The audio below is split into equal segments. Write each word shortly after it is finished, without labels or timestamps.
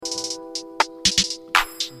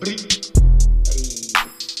Hey,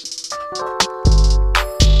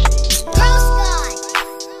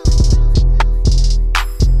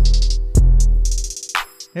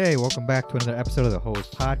 welcome back to another episode of the Hose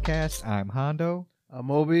Podcast. I'm Hondo. I'm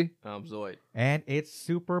Obi. I'm Zoid. And it's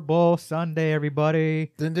Super Bowl Sunday,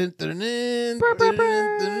 everybody. We still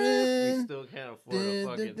can't afford a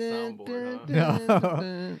fucking soundboard, huh?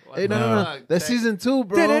 No. Hey, no. That's season 2,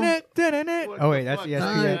 bro. Oh, wait, that's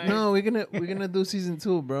ESPN. No, we're gonna do season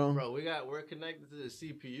 2, bro. Bro, we're connected to the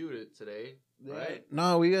CPU today, right?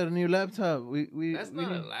 No, we got a new laptop. That's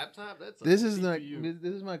not a laptop. That's a This CPU. is like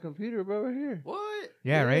this is my computer, bro, right here. What?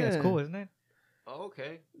 Yeah, right? It's Yeah. cool, isn't it? Oh,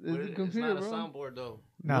 okay. This is But a computer, it's not bro. a soundboard though.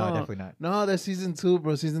 No, No. definitely not. No, that's season 2,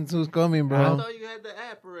 bro. Season 2 is coming, I bro. thought you had the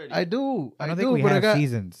app already. I do. I don't think we but have I got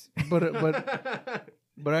seasons.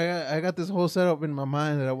 but I got this whole setup in my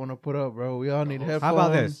mind that I want to put up, bro. We all need headphones. How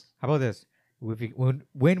about this?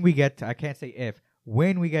 When we get to, I can't say if,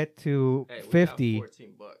 when we get to Hey, we 50, got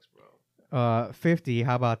 $14, bro. 50,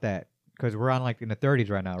 how about that? Because we're on like in the 30s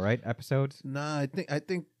right now, right? Episodes? Nah, I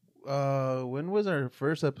think when was our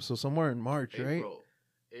first episode? Somewhere in March, right? April,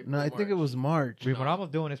 No, I think it was March. We've been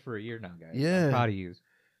almost doing this for a year now, guys. Yeah. I'm proud of you.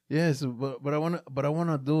 Yes, but I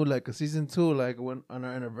wanna do like a season 2, like when on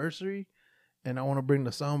our anniversary, and I wanna bring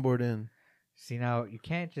the soundboard in. See, now, you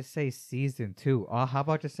can't just say season 2. How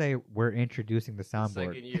about just say we're introducing the Second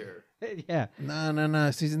soundboard? year. Yeah.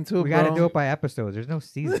 Nah, season 2. We bro. got to do it by episodes. There's no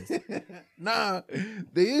seasons. Nah,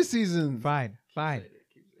 there is seasons. Fine.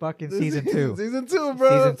 Fucking This season is 2. Season 2, bro.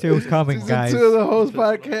 Season 2 is coming, season guys. 2 of the Host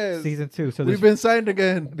Podcast. Season 2. So We've been signed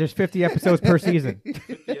again. there's 50 episodes per season.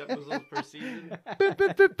 50 episodes per season.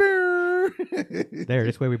 There,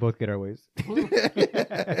 this way we both get our ways.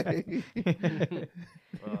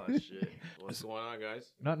 Oh shit! What's going on,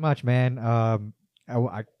 guys? Not much, man.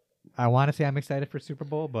 I want to say I'm excited for Super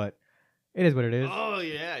Bowl, but it is what it is. Oh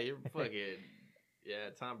yeah, you're fucking yeah.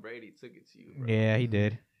 Tom Brady took it to you, bro. Yeah, he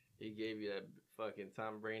did. He gave you that fucking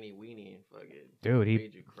Tom Brady weenie and fucking Dude,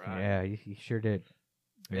 made you cry. Yeah, he sure did.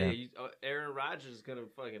 Yeah. Hey, Aaron Rodgers is gonna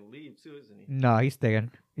fucking leave too, isn't he? No, he's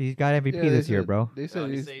staying. He's got MVP Yeah, this year, bro. They said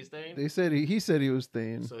He he's, say he's staying. they said he said he was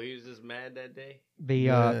staying. So he was just mad that day, The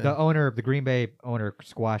owner, the Green Bay owner,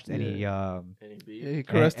 squashed any and he beat. Yeah, he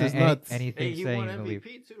caressed his nuts. anything Hey, he saying won he's gonna leave.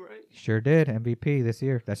 MVP too, right? Sure did MVP this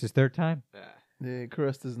year. That's his third time. Yeah. Yeah, he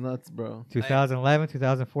caressed his nuts, bro. 2011,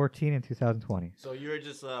 2014, and 2020. So you were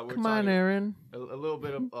just we're Come on, talking Aaron. a little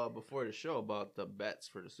bit of, before the show about the bets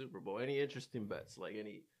for the Super Bowl. Any interesting bets? Like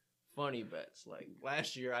any funny bets? Like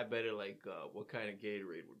last year, I bet it like what kind of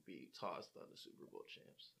Gatorade would be tossed on the Super Bowl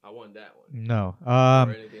champs. I won that one. No.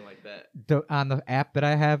 Or anything like that. On the app that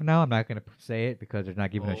I have now, I'm not gonna say it because they're not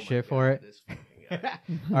giving Oh a my shit God, for it. this fucking guy.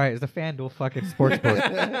 All right, it's the FanDuel fucking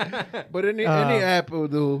sportsbook. But any app will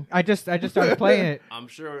do. I just started playing it. I'm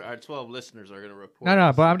sure our 12 listeners are gonna report. No,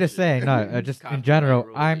 us but I'm and just shit. saying. No, just in Copyright general,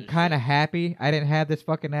 rules I'm and kind of shit. happy I didn't have this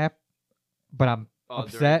fucking app, but I'm Oh,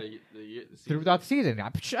 upset during the season? throughout the season. I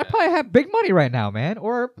probably have big money right now, man,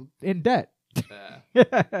 or in debt.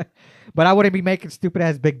 Yeah. But I wouldn't be making stupid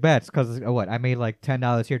ass big bets because what I made like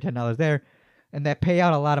 $10 here, $10 there, and that pay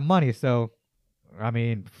out a lot of money. So, I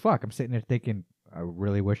mean, fuck, I'm sitting there thinking, I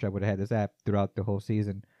really wish I would have had this app throughout the whole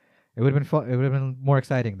season. It would have been fun. It would have been more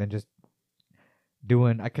exciting than just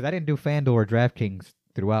doing because I didn't do FanDuel or DraftKings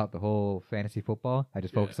throughout the whole fantasy football. I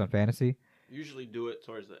just focused on fantasy, Usually do it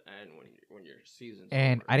towards the end when your season's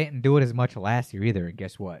and over. I didn't do it as much last year either. And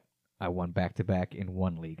guess what? I won back to back in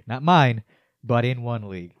one league, not mine, but in one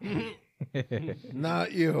league.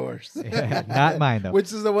 Not yours. Yeah, not mine though.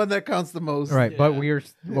 Which is the one that counts the most. Right, but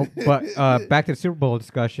Yeah. back to the Super Bowl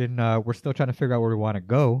discussion. We're still trying to figure out where we want to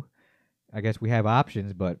go. I guess we have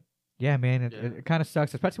options, but yeah, man, it kind of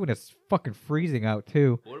sucks, especially when it's fucking freezing out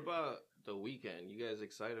too. What about the weekend? You guys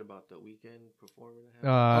excited about the weekend performing?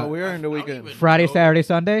 Oh, we are in the I don't weekend. even Friday, know- Saturday,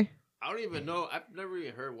 Sunday. I don't even know. I've never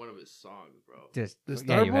even heard one of his songs, bro. Just The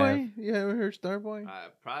yeah, you have. Starboy? You ever heard Starboy? I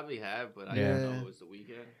probably have, but I Yeah. didn't know it was the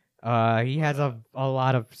weekend. He has a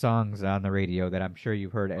lot of songs on the radio that I'm sure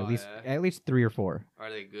you've heard Oh, at least 3 or 4. Are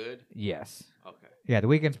they good? Yes. Okay. Yeah, the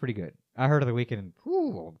weekend's pretty good. I heard of the weekend a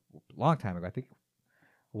long time ago. I think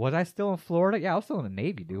was I still in Florida? Yeah, I was still in the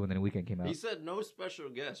Navy, dude, when the weekend came out. He said no special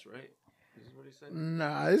guest, right? Is this what he said?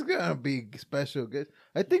 Nah, it's gonna be special. Good.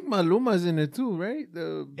 I think Maluma's in it too, right?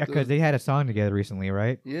 Yeah, because they had a song together recently,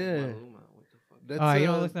 right? Yeah. Maluma, what the fuck? That's, You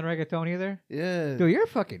don't listen to reggaeton either? Yeah. Dude, you're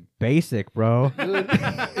fucking basic, bro. Dude,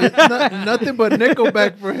 it's nothing but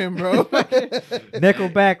Nickelback for him, bro.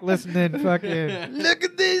 Nickelback listening fucking. Look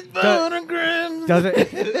at these phonograms. doesn't.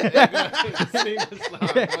 Sing the song,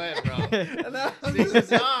 what, bro? Sing the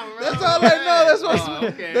song, bro. That's all I know. That's what. Oh,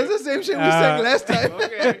 okay. That's the same shit we sang last time.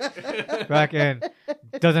 Okay. Fucking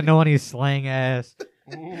doesn't know any slang ass.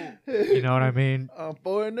 You know what I mean? I'm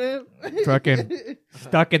pouring it. Fucking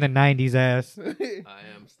stuck in the 90s ass. I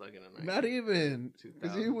am stuck in a 90s. Not even.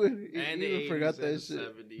 Because he would. And He the even forgot 80s that and the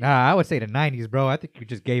shit. 70s. Nah, I would say the 90s, bro. I think you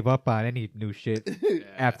just gave up on any new shit Yeah.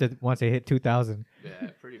 after once it hit 2000. Yeah,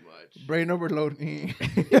 pretty much. Brain overload. No,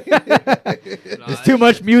 There's too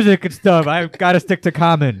much music and stuff. I've got to stick to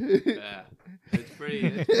Common. Yeah, it's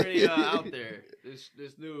pretty out there.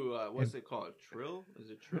 This new what's it called? Trill? Is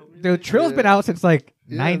it Trill? Dude, Trill's been out since like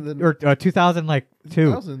Yeah, 2000, like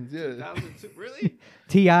 2. Thousands, yeah. 2002? Really?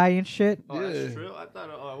 Ti and shit. Oh, that's Yeah. Trill. I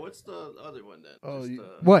thought. What's the other one then? Oh, Just, you-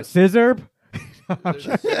 What, Scissorb? There's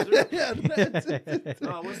a scissor? Yeah, that's-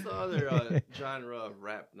 No, what's the other genre of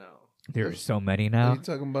rap now? There's so many Are now. you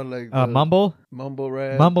talking about like Mumble. mumble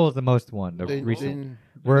rap? Mumble is the most one. The They- recent,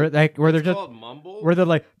 they- where they're It's just called Mumble. where they're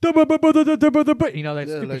like, you know, that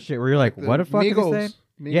Yeah, stupid like- shit. Where you're like, the what the fuck is Migos. he saying?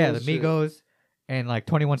 Yeah, the shit. Migos and like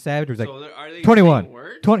 21 Savage was like So are they 21. saying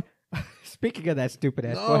words? 20. Speaking of that stupid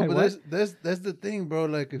ass. No, but that's the thing, bro.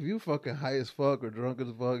 Like if you fucking high as fuck or drunk as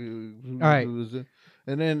fuck, All right. and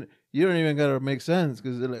then you don't even gotta make sense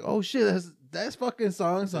because they're like, oh shit, that's fucking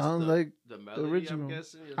song Just sounds the- like the melody. original. I'm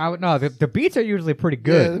guessing. is I would what no. it's- The beats are usually pretty Yeah,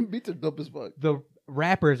 good. them beats are dope as fuck. The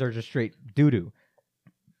rappers are just straight doo doo.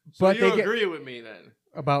 So but you they get- agree with me then?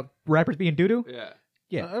 About rappers being doo doo. Yeah.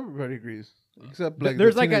 Yeah. Everybody agrees except like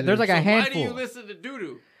There's the like a teenagers. so Why do you handful listen to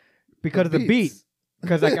Doodoo? because of the beat. beats.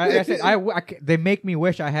 Because like I said, they make me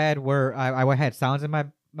wish I had where I had sounds in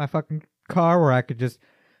my fucking car where I could just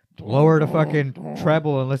lower the fucking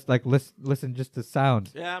treble and listen just to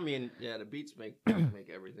sounds. Yeah, I mean, yeah, the beats make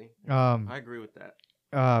everything. I I agree with that.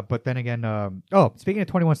 but then again, speaking of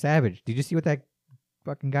 21 Savage, did you see what that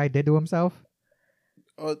fucking guy did to himself?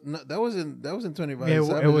 Oh, no, that wasn't 25. Yeah, it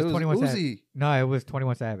Savage. was 21 Savage. Uzi. No, it was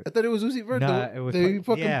 21 Savage. I thought it was Uzi Vert. No, it was they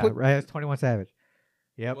fucking yeah, put right. It was 21 Savage.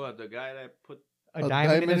 Yep, What, the guy that put a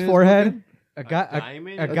diamond in his forehead. A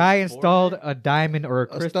diamond a in guy his installed forehead? a diamond or a a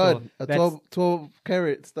crystal. stud, a that's 12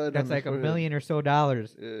 carat stud. that's on like his $1 forehead. million or so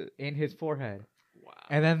dollars Yeah. in his forehead. Wow.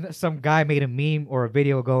 And then some guy made a meme or a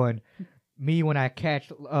video going, me when I catch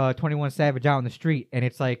 21 Savage out in the street, and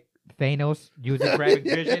it's like Thanos using grabbing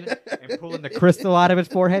vision and pulling the crystal out of his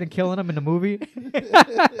forehead and killing him in the movie. What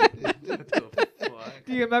the fuck?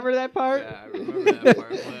 Do you remember that part? Yeah, I remember that part.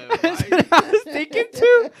 But That's why- what I was thinking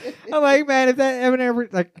too. I'm like, man, if that ever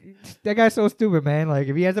like that guy's so stupid, man. Like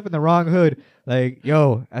if he ends up in the wrong hood, like,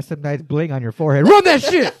 yo, that's some nice bling on your forehead. Run that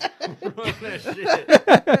shit. Run that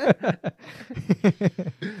shit.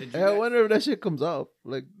 Did you I wonder if that shit comes off.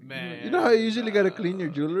 Like, Man, you know how you usually gotta clean your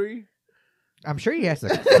jewelry? I'm sure he has to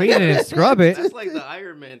clean it and scrub it. That's like the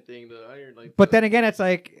Iron Man thing. The Iron, like. But then again, it's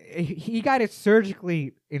like he got it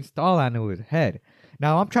surgically installed onto his head.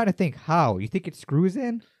 Now I'm trying to think how. You think it screws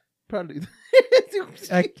in? Probably.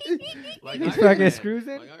 Like, like He's Iron fucking Man. screws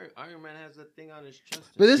in? Like Iron Man has that thing on his chest.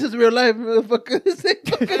 But this is real life, motherfucker. This ain't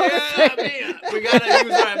fucking- Yeah, I mean, we gotta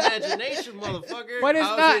use our imagination, motherfucker. But it's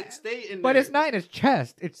How's not- It stay in but there? it's not in his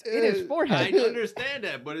chest. It's in his I I forehead. understand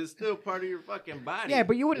that, but it's still part of your fucking body. Yeah,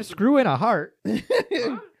 but you wouldn't screw in a heart.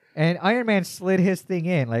 Huh? And Iron Man slid his thing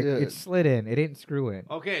in. Like, Yeah. it slid in. It didn't screw in.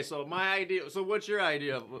 Okay, so my idea. So what's your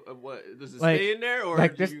idea of what? Does it Like- stay in there, or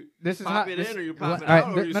Like, do this you this is pop how, it this, in, or you all pop it right,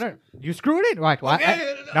 out, or you? no. You screw it in? Watch.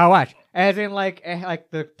 Okay. Now watch. As in, like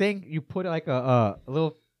the thing, you put like a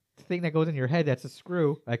little thing that goes in your head that's a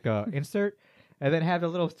screw, like a insert, and then have the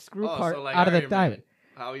little screw Oh, part so like out of the Iron Man, diamond.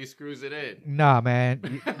 How he screws it in. Nah,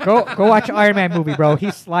 man. Go watch Iron Man movie, bro.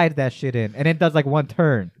 He slides that shit in, and it does like one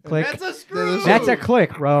turn. Click. That's a screw. That's a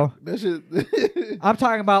click, bro. That shit. I'm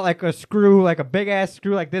talking about like a screw, like a big ass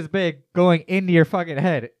screw, like this big, going into your fucking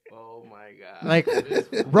head, Oh my god. Like,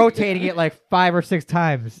 This rotating it like 5 or 6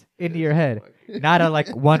 times into your head. Not a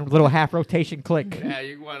like one little half rotation click. Yeah,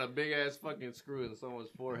 you want a big ass fucking screw in someone's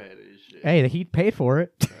forehead and shit. Hey, he paid for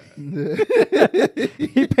it.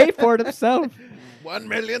 He paid for it himself. $1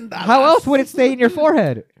 million. How else would it stay in your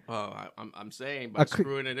forehead? Oh, I'm saying by A cl-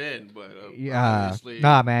 screwing it in, but Yeah, obviously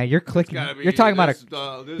nah, man. You're it's clicking. gotta be You're talking about this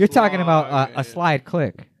You're talking long about a and- slide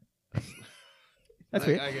click. That's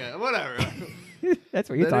like, what. I get whatever. That's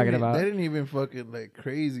what you're talking about. They didn't even fucking like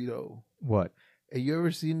crazy though. What? Hey, you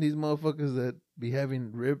ever seen these motherfuckers that be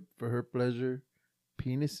having rib for her pleasure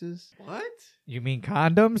penises? What? You mean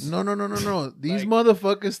condoms? No. These Like-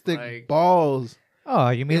 motherfuckers stick like- balls Oh,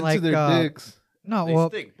 you mean into like their dicks No, They well,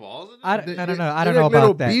 stick balls in I their, don't- no, I They're don't know like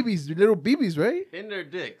little about that. BBs, little BBs, right? in their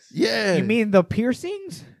dicks. Yeah. you mean the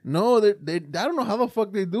piercings? No, they. I don't know how the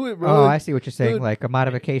fuck they do it, bro. Oh, I see what you're saying, Dude. like a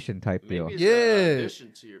modification type Maybe deal. it's Yeah. an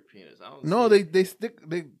addition to your penis. I don't No, see they stick.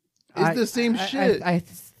 It's the same shit. I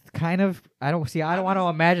kind of. I don't want to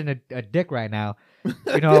imagine a dick right now,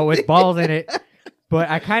 with balls in it. But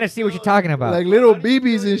I kind of see what you're talking about. like little How do you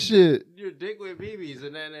BBs fill and shit. your dick with BBs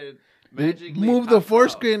and then it They magically move the pops out.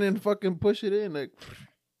 foreskin and fucking push it in. Like,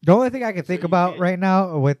 The only thing I can think you about can't- right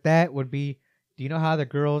now with that would be, do you know how the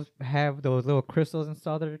girls have those little crystals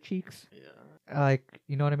installed in their cheeks? Yeah. Like,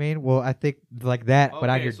 you know what I mean? Well, I think like that, but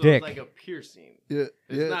on Okay, your so dick. It's like a piercing. yeah,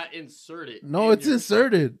 It's yeah. not inserted. No, in it's your-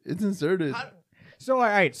 inserted. It's inserted. How- So, all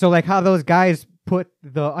right. So, like how those guys put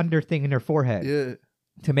the under thing in their forehead Yeah,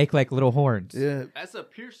 to make like little horns. yeah. That's a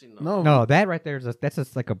piercing, though. No, No, that right there that's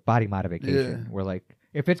just like a body modification. Yeah. Where like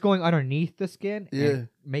if it's going underneath the skin Yeah. and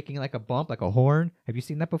making like a bump, like a horn. Have you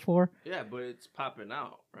seen that before? Yeah, but it's popping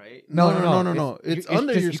out, right? No. It's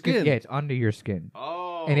under your you can- skin. yeah, it's under your skin,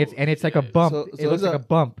 Oh. and it's like a shit. bump. So it it's looks like a- a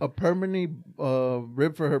bump. A permanent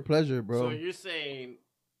rib for her pleasure, bro. So you're saying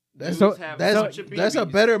That's- dudes so- have that's a bunch of that's a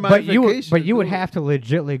BBs. better But you modification. would dude. have to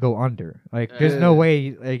legitly go under. Like there's no Yeah.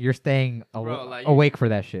 way like you're staying Bro, like, awake for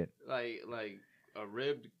that shit. like a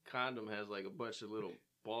ribbed condom has like a bunch of little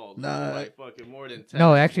balls. Nah. Like fucking more than 10.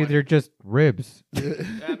 No, actually 20. they're just ribs.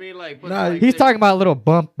 I mean, like, but Nah, like, He's they- talking about little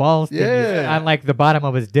bump balls thingies Yeah. on like the bottom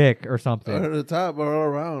of his dick or something. Or the top or all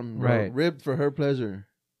around, bro. Right. Ribbed for her pleasure.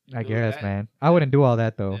 I Dude, guess, that- man. I wouldn't do all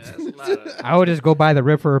that though. Yeah, that's a lot of, I would just go buy the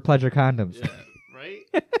rib for her pleasure condoms. yeah, right?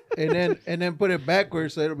 and then put it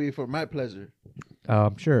backwards so it'll be for my pleasure.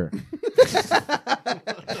 Sure.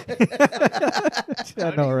 How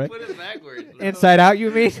I do know, you right? Put it backwards, bro? Inside out,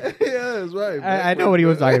 you mean? Yeah, that's right. I know what he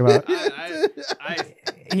was talking about.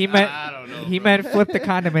 He meant I don't know. he bro. meant flip the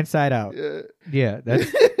condom inside out. Yeah. Yeah,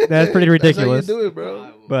 that's pretty ridiculous. That's how you do it,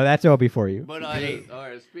 bro. But that's all before you. But all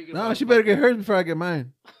right. Speaking. No, about she better get hers before I get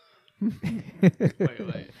mine.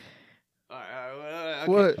 Wait. All right.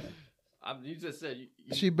 Okay. What? You just said you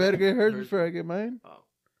She better get hers before I get mine. Oh.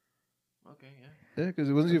 Okay. Yeah. Yeah,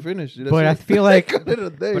 because once you finish, that's But I it. feel like, Call it a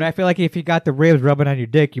day. but I feel like if you got the ribs rubbing on your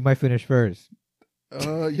dick, you might finish first.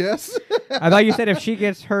 Yes. I thought you said if she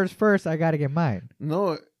gets hers first, I gotta get mine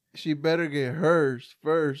No, she better get hers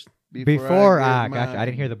first before. I get Gotcha. I mine.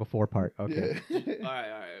 didn't hear the before part. Okay. Yeah. All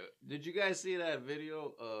right. Did you guys see that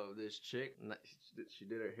video of this chick? She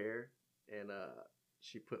did her hair and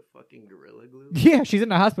she put fucking Gorilla Glue. Yeah, she's in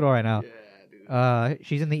the hospital right now. Yeah, dude.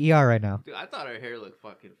 She's in the ER right now. Dude, I thought her hair looked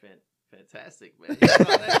fucking fantastic, man. You saw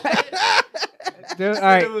that shit? Dude, all Said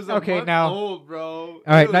right. it was a Okay, month now. old, bro. All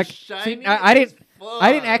right, It was now- shiny see, I didn't- as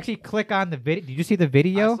I didn't fuck. actually click on the video. Did you see the I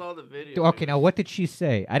video? saw the video. Okay, now what did she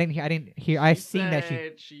say? I didn't hear. I seen that she.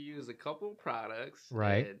 said she used a couple products,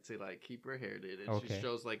 Right. and to like keep her hair did, and Okay. she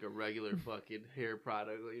shows like a regular fucking hair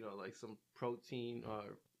product, like some protein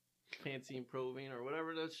or Pantene Provine or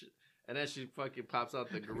whatever that shit. And then she fucking pops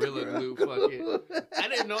out the Gorilla Glue fucking. I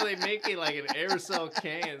didn't know they make it like in aerosol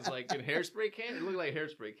cans, like in hairspray cans. It looked like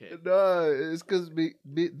hairspray cans. No, it's because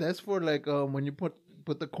that's for like when you put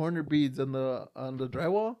the corner beads on the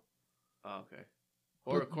drywall. Oh, okay.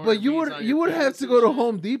 Or But you would have to go to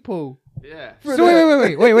Home Depot. Yeah. for So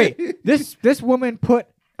that. wait. This woman put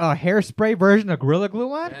a hairspray version of Gorilla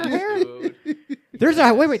Glue on her Yeah, hair. dude. There's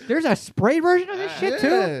a there's a spray version of this Yeah. shit too.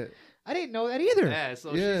 Yeah. I didn't know that either. Yeah,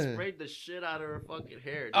 so Yeah. she sprayed the shit out of her fucking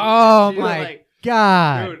hair. Dude. Oh She was my like,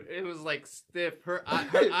 God. dude, it was like stiff. Her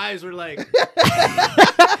eyes were like,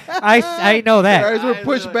 I know Her that. eyes were Eyes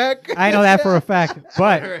pushed are- back. I know that for a fact.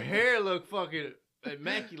 But her hair looked fucking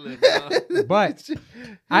immaculate. Bro. but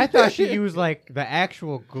I thought she used like the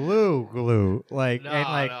actual glue, like No, and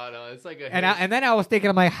like. no, it's like a. And then I was thinking,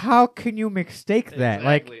 I'm like, how can you mistake that?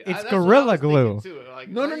 Like, Exactly. it's That's what I Gorilla was Glue. thinking, too. Like,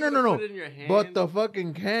 No, how no, you no, gonna no, put it in your hand? But the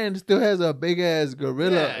fucking can still has a big ass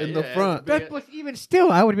gorilla Yeah, in the yeah, front. it's But even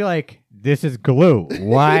still, I would be like, this is glue.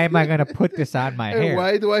 Why am I gonna put this on my And hair?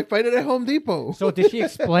 why do I find it at Home Depot? So did she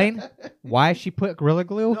explain why she put Gorilla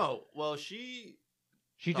Glue? No, well, she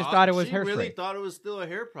She just thought it was she hairspray. really thought it was still a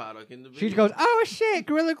hair product in the video. She goes, "Oh shit,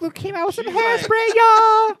 Gorilla Glue came out with some She's like- hairspray,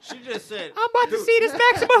 y'all. She just said, I'm about to "Dude," see this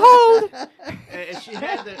maximum hold." and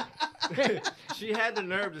she had the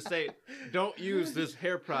nerve to say, "Don't use this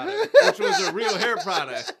hair product," which was a real hair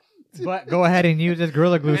product. But go ahead and use this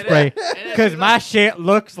Gorilla Glue And spray then because she's my like- shit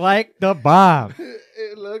looks like the bomb.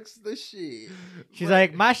 looks the shit. She's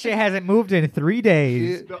like, my shit hasn't moved in 3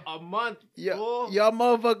 days. A month. Y'all Fool.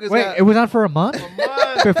 motherfuckers. Wait, it was on for a month A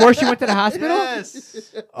month. before she went to the hospital.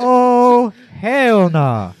 Yes. Oh hell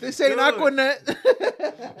no! This ain't Dude.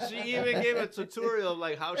 Aquanet. She even gave a tutorial of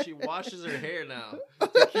like how she washes her hair now to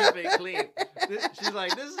keep it clean. She's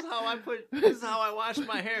like, this is how I wash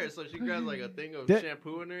my hair. So she grabs like a thing of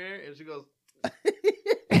shampoo in her hair and she goes.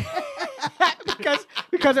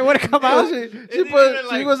 because it would have come out.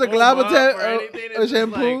 She was a a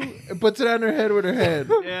shampoo like, and puts it on her head with her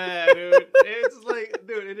hand. Yeah, dude. It's like,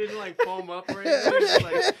 dude, it didn't like foam up or anything. It's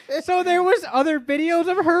like, So there was other videos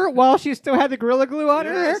of her while she still had the Gorilla Glue on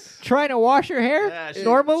her hair, Yes. trying to wash her hair yeah, she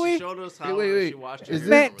normally. showed us how Wait. she washed her Is hair.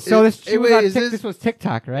 Man, this- so this, Hey, she was wait, on is this this- was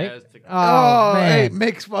TikTok, right? Yeah, it's TikTok. Oh, hey, man.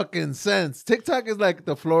 makes fucking sense. TikTok is like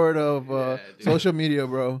the Florida of Yeah, dude. social media,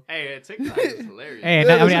 bro. Hey, TikTok is hilarious. Hey,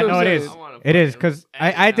 Yeah, I mean, that's I what know I'm it saying. is. I wanna It is fucking because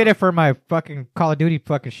edit I did out. it for my fucking Call of Duty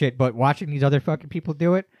fucking shit, but watching these other fucking people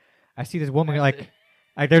do it, I see this woman like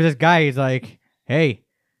there's this guy. He's like, hey,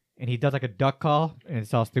 and he does like a duck call, and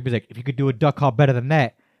it's all stupid. He's like, if you could do a duck call better than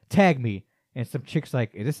that, tag me. And some chick's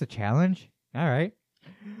like, is this a challenge? All right,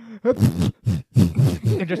 and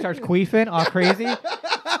just starts queefing all crazy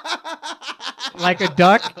like a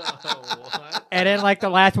duck. What? And then like the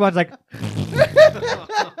last one's like,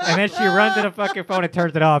 and then she runs to the fucking phone and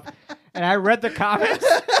turns it off. And I read the comments.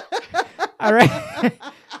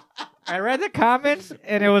 I read the comments,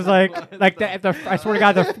 and it was like I swear to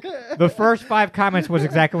God, the first 5 comments was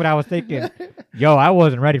exactly what I was thinking. Yo, I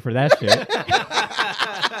wasn't ready for that shit.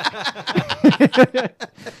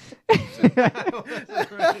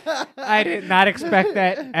 I did not expect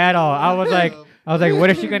that at all. I was like, what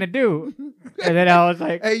is she gonna do? And then I was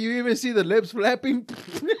like, Hey, you even see the lips flapping?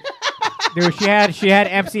 dude, she had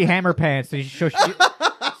MC Hammer pants, so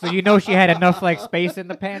you know she had enough like space in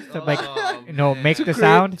the pants to like man. make the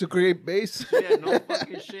sound. To create bass. Yeah, no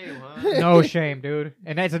fucking shame, huh? No shame, dude.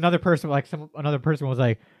 And that's another person another person was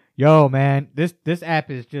like, "Yo, man, this app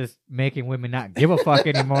is just making women not give a fuck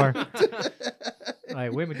anymore.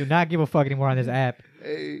 Like women do not give a fuck anymore on this app."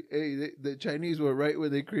 Hey, the Chinese were right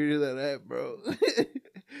when they created that app, bro.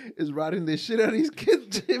 It's rotting this shit out of these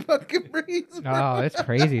kids' fucking brains, bro. Oh, it's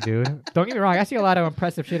crazy, dude. Don't get me wrong, I see a lot of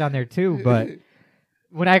impressive shit on there too, but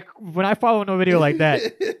when I follow no video like that,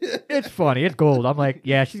 it's funny, it's gold. I'm like,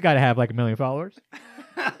 yeah, she's got to have like 1 million followers.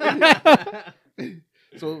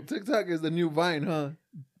 So TikTok is the new Vine, huh?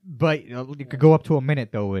 But you could go up to a minute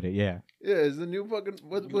though with it, yeah. Yeah, it's the new fucking.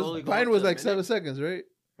 What You only was go Vine up was to a like 7 minute? seconds, right?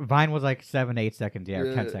 Vine was like 7 to 8 seconds, yeah, or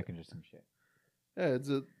Yeah. 10 seconds or some shit. Yeah, it's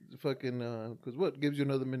a fucking. Because what gives you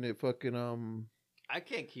another minute? Fucking I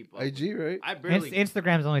can't keep up. IG, right? I barely,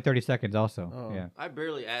 Instagram's only 30 seconds also. Oh. Yeah. I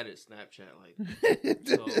barely added Snapchat. Like,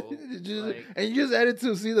 So, like- and you just added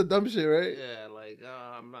to see the dumb shit, right? yeah, like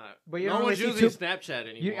I'm not. But you no don't one's really see using too- Snapchat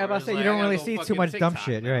anymore. You- I was about to It's say, you like, don't I gotta really go see too fucking much dumb TikTok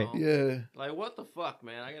shit, now. right. Yeah. Like what the fuck,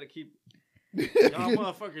 man? I gotta keep. Y'all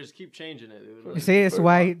motherfuckers keep changing it, dude. You Like, see, this is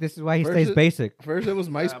why he stays Versus- basic. First it was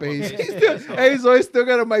MySpace. MySpace. Hey, so he still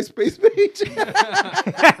got a MySpace page.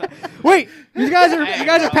 Wait, you guys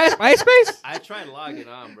are past MySpace? I tried logging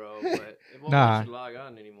on, bro, but it won't Nah. let you log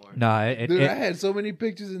on anymore. No, Dude, I had so many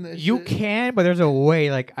pictures in that you shit. can, but there's a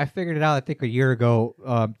way. Like I figured it out, I think a year ago,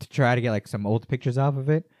 to try to get like some old pictures off of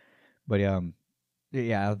it. But yeah,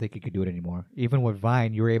 I don't think you could do it anymore. Even with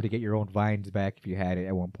Vine, you were able to get your own Vines back if you had it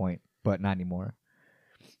at one point, but not anymore.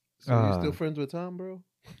 So you still friends with Tom, bro?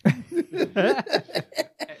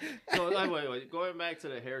 So like, wait, going back to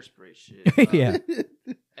the hairspray shit. Yeah.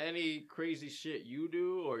 Any crazy shit you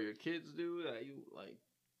do or your kids do that you like,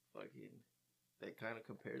 fucking, that kind of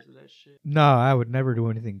compares to that shit? No, I would never do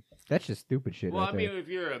anything. That's just stupid shit. Well, right I mean, there. if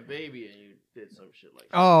you're a baby and you did some shit like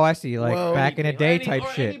that. Oh, I see. Like Well, back in the Anything. day Or type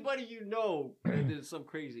or shit. Anybody you know that did some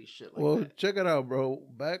crazy shit like Well, that. check it out, bro.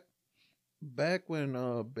 Back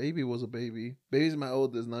when Baby was a baby. Baby's my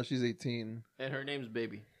oldest. Now she's 18. And her name's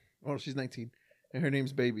Baby. Oh, she's 19. And her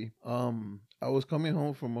name's Baby. I was coming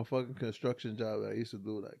home from a fucking construction job that I used to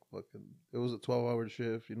do, like fucking. It was a 12-hour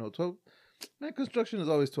shift. You know, 12. Man, construction is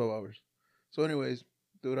always 12 hours. So, anyways,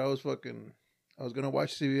 dude, I was gonna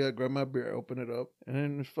watch TV. I grab my beer, open it up, and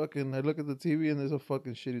then fucking, I look at the TV and there's a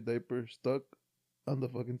fucking shitty diaper stuck on the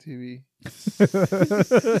fucking TV.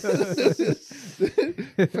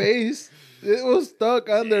 Face, it was stuck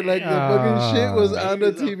on there like the fucking shit was on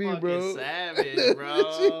the Baby's a TV, fucking bro. savage,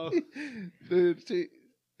 bro. Dude,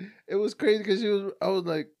 it was crazy because I was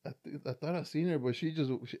like, I thought I seen her, but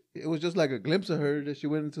it was just like a glimpse of her that she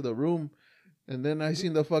went into the room. And then I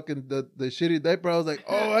seen the fucking the shitty diaper. I was like,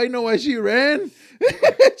 oh, I know why she ran.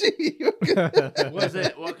 Was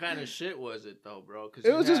it what kind of shit was it though, bro? Cause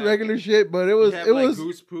It was just regular shit, but it was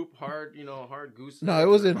goose poop hard, hard goose. No, it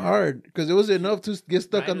wasn't hard because it was enough to get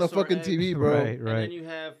stuck on the Dinosaur fucking eggs. TV, bro. Right. And then you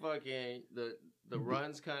have fucking the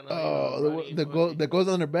runs kind of. Oh, that goes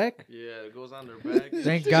on their back. Yeah, it goes on their back.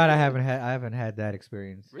 Thank God I haven't had that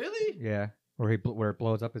experience. Really? Yeah, where it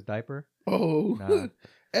blows up his diaper. Oh, Nah.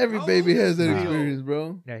 every How baby old has is that Leo? experience,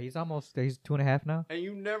 bro. Yeah, he's 2.5 now. And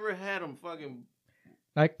you never had him fucking.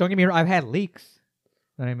 Like, don't get me wrong, I've had leaks.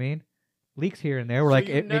 You know what I mean? Leaks here and there, where So like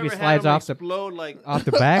you it maybe never had slides him off explode like.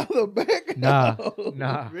 the back. On the back? Nah, No.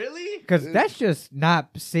 nah. Really? Because that's just not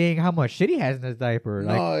seeing how much shit he has in his diaper.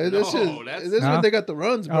 Like, No, that's No, just that's- when they got the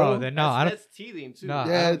runs, bro. oh, then no, I don't. That's teething too. No,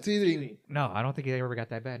 Yeah, That's teething. No, I don't think he ever got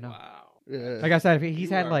that bad. No. Wow. Yeah. Like I said, if he's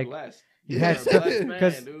You had are like blessed. he Yeah. had You're a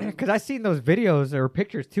blessed man, dude. because I seen those videos or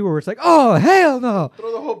pictures too, where it's like, oh hell no,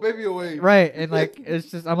 Throw the whole baby away. right? And like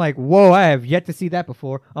it's just I'm like, whoa, I have yet to see that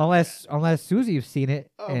before, unless Susie's seen it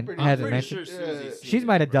Oh, and pretty- hasn't I'm mentioned. pretty sure Susie's She's seen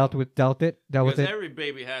might it, have bro. dealt with it. Because every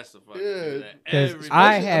baby has to fucking Yeah. do that. Because Every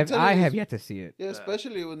I Especially- I'm have telling you, yet to see it. Yeah,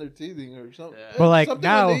 especially when they're teething or something. Yeah. But, like, something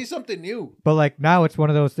now- when they eat something new. But like now it's one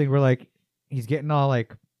of those things where like he's getting all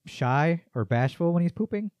like shy or bashful when he's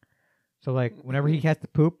pooping. So like whenever he has to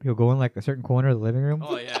poop, he'll go in like a certain corner of the living room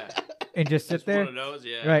Oh yeah. and just sit It's there. one of those,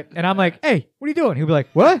 yeah. Right. And I'm like, hey, what are you doing? He'll be like,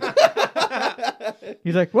 what?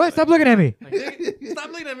 He's like, what? Stop looking at me. Like, "Nigga,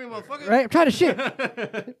 stop looking at me, motherfucker. Right? I'm trying to shit.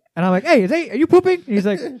 And I'm like, hey, are you pooping? And he's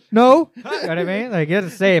like, no. You know what I mean? Like he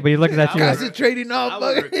doesn't say it, but he looks at you like, Concentrating I off.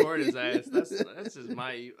 would record his ass. That's just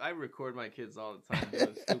I record my kids all the time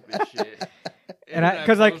doing stupid shit. And then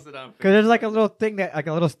because post it on there's like a Facebook. little thing like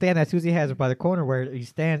a little stand that Susie has by the corner where he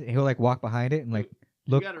stands and he'll like walk behind it and like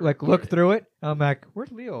look gotta look record it. through it. I'm like,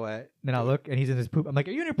 where's Leo at? And then I look and he's in his poop. I'm like,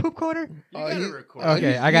 are you in your poop corner? You Oh, gotta he- record. oh, it.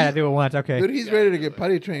 Okay, I gotta do it once. Okay, Dude, he's gotta ready to do get it.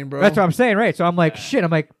 potty trained, bro. that's what I'm saying, right? So I'm like, Yeah. shit.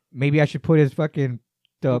 I'm like, maybe I should put his fucking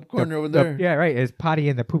Poop corner over there. yeah, right. His potty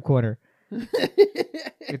in the poop corner.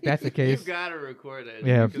 If that's the You case, gotta record that.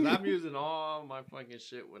 Yeah. Because I'm using all my fucking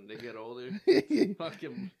shit when they get older.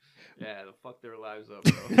 Fucking yeah, to fuck their lives up,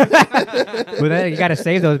 bro. but then you gotta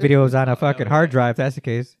save those videos on a fucking hard drive. If that's the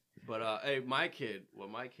case. But hey, what my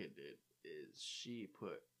kid did is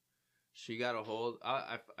she got a hold.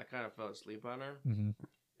 I kind of fell asleep on her, Mm-hmm.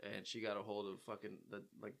 and she got a hold of fucking the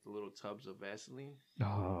little tubs of Vaseline.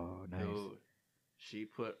 Oh, nice. Dude, she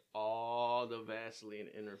put all the Vaseline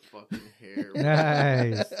in her fucking hair.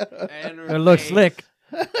 Nice. And her It looks face. slick.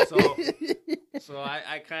 So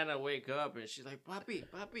I kind of wake up and she's like, Papi.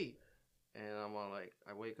 And I'm all like,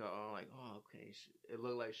 I wake up, I'm like, oh, okay. It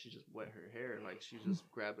looked like she just wet her hair. Like she just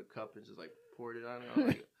grabbed a cup and just like poured it on her. I'm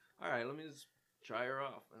like, all right, let me just dry her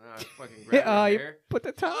off. And then I fucking grabbed her you hair. put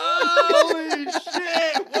the top. Holy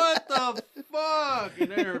shit! What the fuck?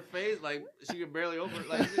 And then her face, like she could barely open it,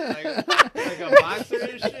 like a boxer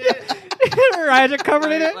and shit. Her eyes are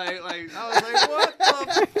covered in it. Like I was like, what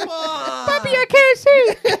the fuck? Papi, I can't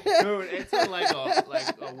see. Dude, it took like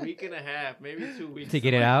a week and a half, maybe 2 weeks To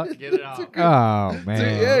get it out? To get it out. Oh So,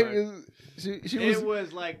 man. yeah, 'cause she was. It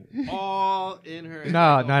was like all in her.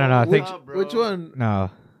 No, like, no, no, no, I whole think- tub, bro. Which one? No.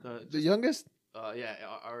 The youngest? Yeah,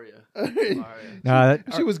 Aria. Dude, No.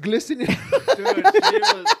 she was glistening. Dude, she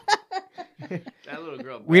was. That little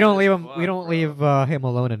girl. We don't bad leave as him. fuck, We don't bro. leave him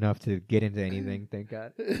alone enough to get into anything. Thank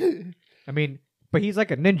God. I mean, but he's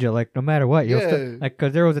like a ninja. Like no matter what, you'll Yeah. like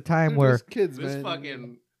because there was a time where Just kids, This man.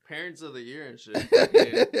 fucking parents of the year and shit.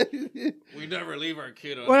 Fucking, we never leave our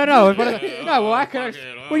kid on. Well, no, Yeah, no. Well, I fuck could.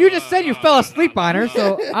 it, Well, you just said you fell asleep on her,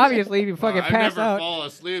 so obviously you fucking I passed never out. fall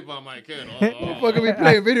asleep on my kid. You fucking be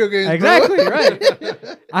playing video games, bro. Exactly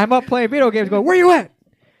right. I'm up playing video games, going, "Where you at?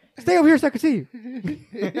 Stay over here so I can see you."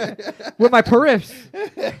 With my periffs,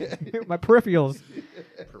 my peripherals.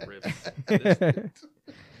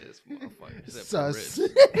 This motherfucker said Sus.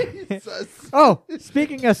 peripheral. Sus. Oh,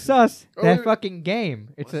 speaking of sus, that Oh, fucking game.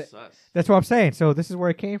 It's What's a. sus? That's what I'm saying. So this is where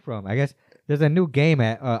it came from. I guess there's a new game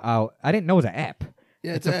out. I didn't know it was an app.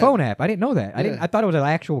 Yeah, It's a phone app. I didn't know that. Yeah. I thought it was an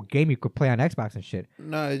actual game you could play on Xbox and shit.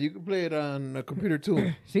 Nah, you can play it on a computer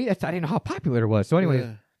too. See, I didn't know how popular it was. So, anyways,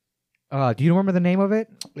 Yeah. do you remember the name of it?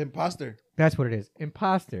 Imposter. That's what it is.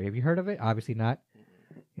 Imposter. Have you heard of it? Obviously not.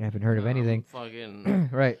 You haven't heard of anything, Fucking.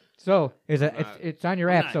 right? So, it's on your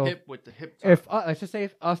I'm app. not So hip with the hip if let's just say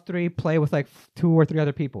if us three play with like 2 or 3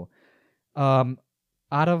 other people, out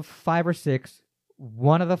of 5 or 6,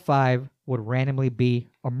 one of the 5 would randomly be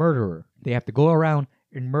a murderer. They have to go around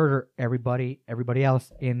and murder everybody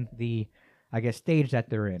else in the, I guess, stage that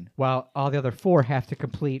they're in, while all the other 4 have to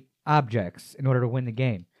complete objects in order to win the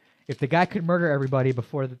game. If the guy could murder everybody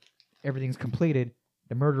before everything's completed,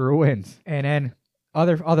 the murderer wins, and then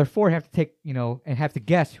other four have to take and have to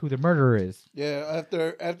guess who the murderer is. Yeah,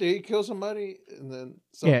 after he kills somebody, and then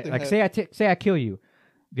Yeah, like say I kill you,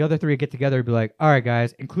 the other three get together and be like, all right,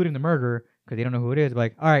 guys, including the murderer, because they don't know who it is. Be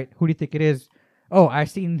like, all right, who do you think it is? Oh, I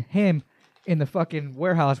seen him in the fucking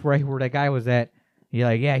warehouse where that guy was at. You're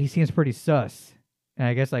like, yeah, he seems pretty sus. And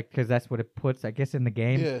I guess because that's what it puts, I guess, in the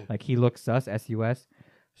game. Yeah. Like he looks sus, S-U-S.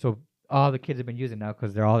 So all the kids have been using now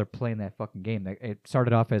because they're playing that fucking game. It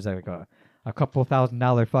started off as like a couple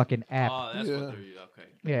 $1,000 fucking app. Oh, that's Yeah. what they're using. Okay.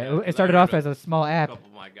 Yeah, it started off as a small A app. couple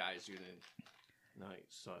of my guys using. Nice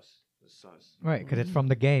sus. It's sus. Right, because it's from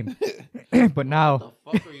the game. But now...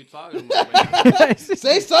 What the fuck are you talking about, man?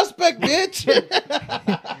 Say suspect, bitch.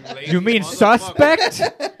 lazy You mean motherfucker.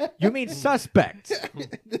 suspect? You mean suspect?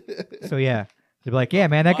 So yeah, they're like, yeah,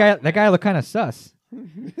 man, that guy look kind of sus.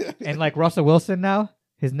 And like Russell Wilson now,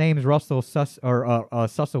 his name's Russell Sus or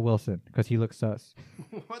Sussel Wilson because he looks sus.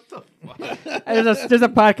 What the fuck? And there's a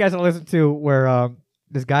podcast I listened to where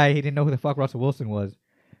this guy, he didn't know who the fuck Russell Wilson was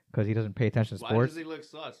because he doesn't pay attention to Why sports. does he look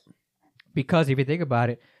sus? Because if you think about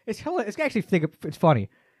it, it's actually it's funny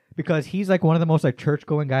because he's like one of the most like church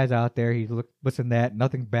going guys out there. He's listen to that,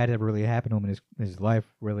 nothing bad ever really happened to him in his life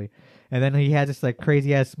really, and then he has this like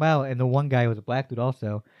crazy ass smile. And the one guy was a black dude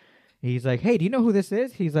also. He's like, hey, do you know who this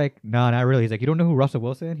is? He's like, no, not really. He's like, you don't know who Russell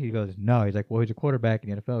Wilson? He goes, no. He's like, well, he's a quarterback in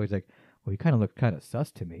the NFL. He's like, well, he kind of looked kind of sus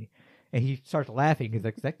to me, and he starts laughing. He's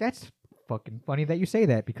like, that's fucking funny that you say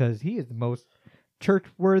that because he is the most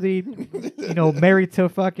church-worthy, married to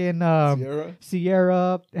fucking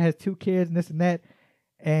Sierra, has 2 kids and this and that.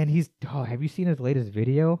 And have you seen his latest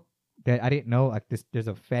video that I didn't know? Like this, there's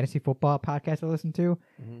a fantasy football podcast I listen to,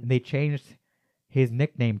 and they changed his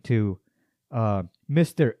nickname to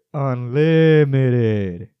Mr.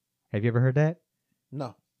 Unlimited. Have you ever heard that?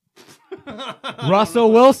 No.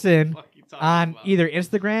 Russell Wilson Fuck you talking on about? either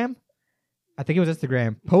Instagram, I think it was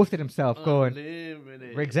Instagram, posted himself going,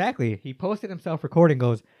 Unlimited. exactly. He posted himself recording,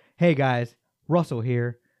 goes, hey guys, Russell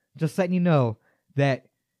here. Just letting you know that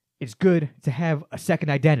it's good to have a second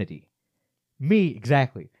identity. Me,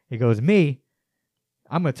 exactly. He goes, me,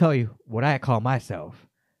 I'm going to tell you what I call myself.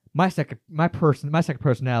 My second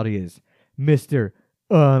personality is Mr.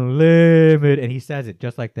 Unlimited. And he says it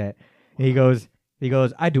just like that. And he goes,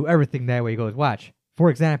 I do everything that way. He goes, watch. For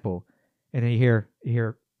example, and then you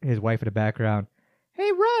hear his wife in the background.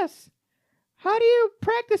 Hey, Russ, how do you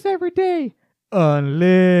practice every day?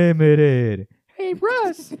 Unlimited. Hey,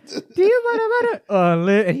 Russ, do you unlimited?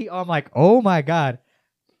 And I'm like, oh my God.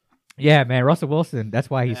 Yeah, man, Russell Wilson. That's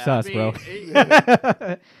why he's sus, I bro. mean,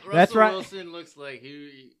 That's Russell right. Wilson looks like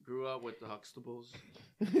he grew up with the Huxtables.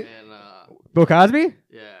 And, Bill Cosby?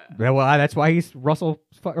 yeah. Yeah, well, that's why he's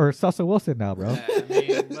Sussel Wilson now, bro.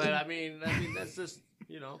 Yeah, I mean, that's just,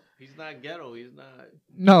 he's not ghetto. He's not.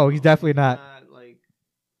 No, he's definitely not. like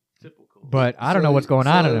typical. But I don't know what's going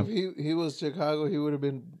on in him. If he was Chicago, he would have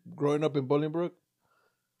been growing up in Bolingbrook.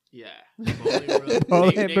 yeah.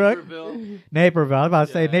 Bolingbrook? Naperville. Naperville. I was about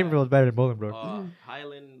to say Yeah. Naperville is better than Bolingbrook.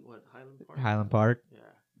 Highland Park? Highland Park. Yeah.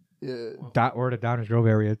 Yeah. Or the Downers Grove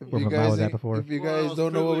area where my mom was at before. If you Well, guys those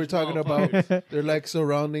don't know what we're privileged talking about, motherfuckers. they're like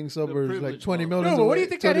surrounding suburbs, like privileged 20 motherfuckers. minutes No, away. but what do you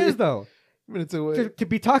think that 20 is, though? Minutes away. To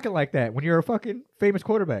be talking like that when you're a fucking famous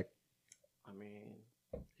quarterback. I mean,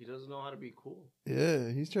 he doesn't know how to be cool. Yeah,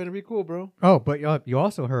 he's trying to be cool, bro. Oh, but you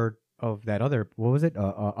also heard of that other, what was it?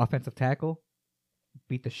 Offensive tackle?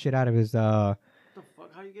 Beat the shit out of his... What the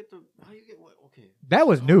fuck? How you get what? Okay. That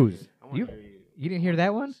was news. I wanna hear You didn't hear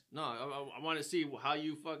that one? No, I want to see how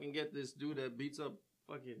you fucking get this dude that beats up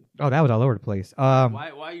fucking. Oh, that was all over the place.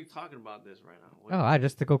 Why are you talking about this right now? What- Oh, I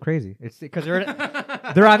just to go crazy. It's because they're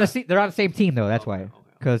on the same team though. That's why. Okay.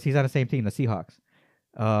 Because he's on the same team, the Seahawks.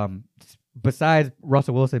 Besides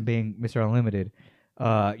Russell Wilson being Mr. Unlimited,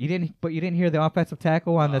 you didn't hear the offensive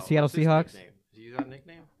tackle on the Seattle What's his Seahawks? nickname? Does he got a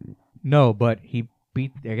nickname? No, but he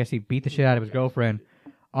beat the shit out of his girlfriend.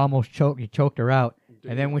 Almost choked. He choked her out,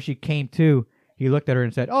 and then when she came to, he looked at her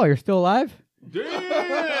and said, "Oh, you're still alive?" Damn.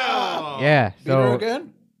 Yeah. Beat her So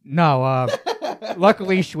again? no.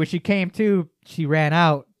 Luckily, when she came to, she ran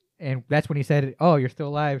out, and that's when he said, "Oh, you're still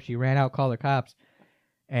alive." She ran out, called the cops,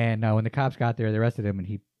 and when the cops got there, they arrested him, and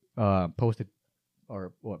he posted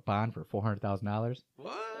bond for $400,000.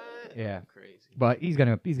 What? Yeah. Crazy. But he's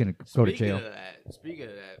gonna go to jail. Speaking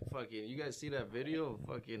of that, fucking, you guys see that video of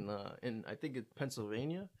fucking in I think it's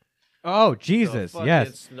Pennsylvania? Oh Jesus! The fucking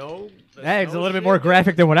Yes, Snow. the that is a snow little bit shit? more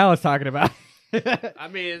graphic than what I was talking about. I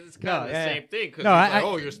mean, it's kind of No, the yeah. same thing. Cause No, he's like, I-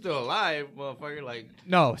 oh, you're still alive, motherfucker. Like,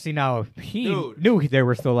 No, see now he Dude. knew they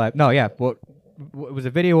were still alive. No, yeah, but it was a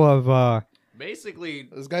video of basically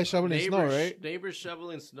This guy shoveling snow, right? Neighbors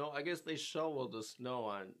shoveling snow. I guess they shoveled the snow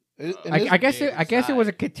on. I guess it was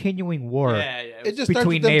a continuing war. Yeah. It just starts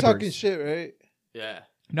between with them neighbors. talking shit, right? Yeah.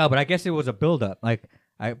 No, but I guess it was a buildup. Like,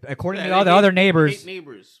 according Yeah, to all they the other hate neighbors,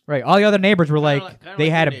 neighbors. right? All the other neighbors were Kinda like, kinda they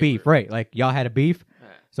like had a your beef, neighbor. right? Like, y'all had a beef. Yeah.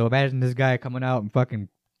 So imagine this guy coming out and fucking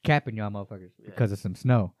capping y'all motherfuckers Yeah. because of some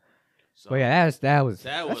snow. So, But yeah, that was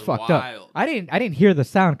was fucked wild. up. I didn't hear the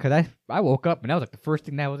sound because I woke up and that was like the first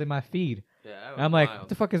thing that was in my feed. Yeah, that And was I'm like, wild. what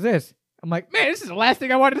the fuck is this? I'm like, man, this is the last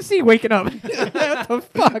thing I wanted to see waking up. What the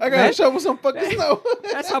fuck, I gotta man? shovel some fucking snow.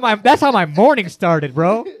 That's how my morning started,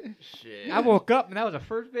 bro. Shit. I woke up and that was the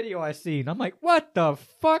first video I seen. I'm like, what the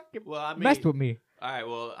fuck? It Well, I mean, messed with me. all right.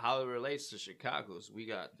 Well, how it relates to Chicago's, we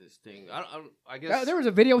got this thing. I guess There was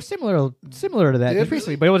a video similar to that Yeah, just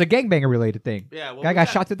recently, but it was a gangbanger related thing. Yeah, well, Guy we got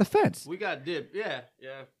shot through the fence. We got dib. Yeah,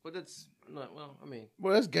 but that's not. Well, I mean,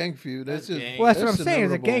 Well, that's gang feud. That's That's just. gang. Well, that's what I'm saying.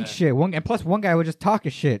 It's a inevitable. gang Yeah. shit. And plus, one guy was just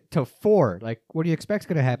talking shit till 4. Like, what do you expect's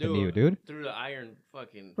gonna happen to you, dude? through the iron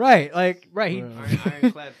fucking Right, like, right, he, Right.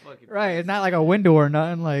 ironclad fucking. right. It's not like a window or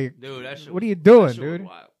nothing. Like, Dude, that shit. what are you that doing, shit was dude?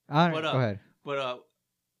 wild. Go But, ahead. But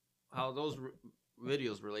how those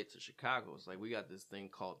videos relate to Chicago is like we got this thing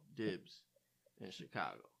called dibs in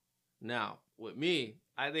Chicago. Now, with me,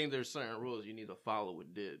 I think there's certain rules you need to follow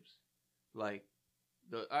with dibs. Like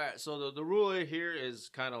all right, so the rule here is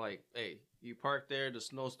kind of like, hey, you park there, the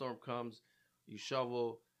snowstorm comes, you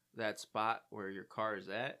shovel that spot where your car is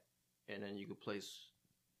at, and then you can place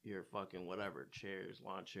your fucking whatever chairs,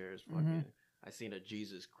 lawn chairs, fucking. I seen a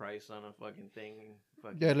Jesus Christ on a fucking thing.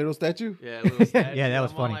 Fucking, Yeah, little statue. yeah, little statue. Yeah, that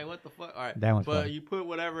was I'm funny. Like, what the fuck? All right, That one's but funny. you put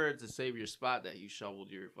whatever to save your spot that you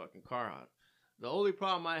shoveled your fucking car on. The only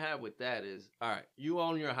problem I have with that is, all right, you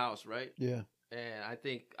own your house, right? Yeah. And I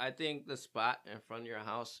think the spot in front of your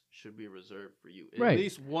house should be reserved for you. At Right.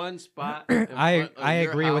 least one spot. In I front of your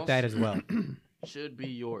agree with house that as well. should be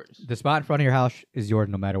yours. The spot in front of your house is yours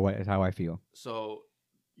no matter what. Is how I feel. So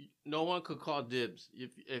no one could call dibs.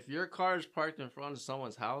 If your car is parked in front of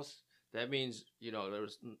someone's house, that means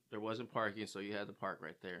there wasn't parking, so you had to park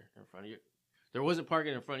right there in front of you. There wasn't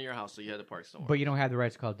parking in front of your house, so you had to park somewhere. But you don't have the right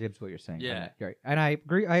to call dibs. What you're saying? Yeah. Right. And I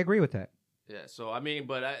agree with that. Yeah, so I mean,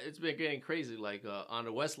 but it's been getting crazy. Like on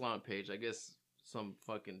the West Lawn page, I guess some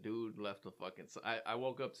fucking dude left a fucking. I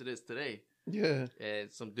woke up to this today, Yeah.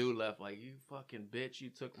 and some dude left like, "You fucking bitch, you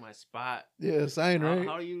took my spot. Yeah. Sign, right?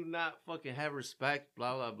 How do you not fucking have respect?"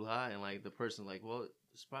 Blah blah blah. And like the person like, "Well,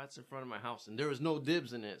 the spot's in front of my house, and there was no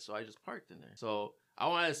dibs in it, so I just parked in there." So I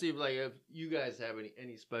wanted to see if you guys have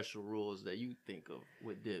any special rules that you think of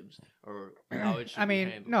with dibs or how it should I be mean,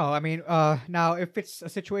 handled. no. I mean, now if it's a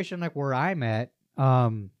situation like where I'm at,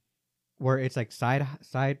 where it's like side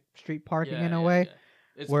street parking in a way,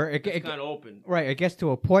 It's, where it kind of open. right? It gets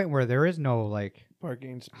to a point where there is no like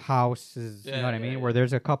Parking. houses. You know what I mean? yeah. Where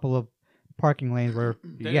there's a couple of parking lanes where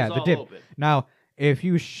Then yeah, it's the all dip. open. Now, if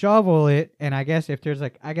you shovel it, and I guess if there's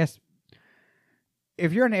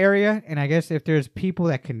if you're in an area, and I guess if there's people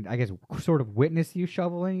that can, I guess, sort of witness you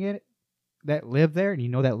shoveling it, that live there, and you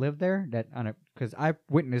know that live there, because I've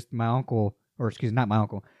witnessed my uncle, or excuse me, not my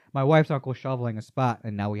uncle, my wife's uncle shoveling a spot,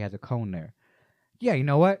 and now he has a cone there. Yeah, you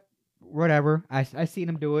know what? Whatever. I seen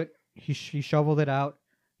him do it. He shoveled it out.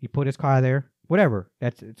 He put his car there. Whatever.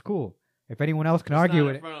 It's cool. If anyone else can It's argue not with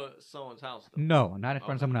in it, front of someone's house. Though. no, not in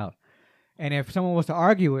front of Okay. someone else. And if someone was to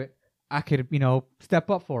argue it, I could, step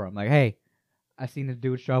up for him. Like, hey, I seen this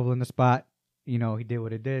dude shoveling the spot. He did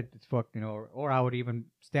what he did. It's fucked, or I would even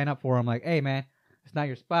stand up for him. Like, hey, man, it's not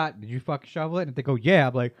your spot. Did you fucking shovel it? And if they go, yeah.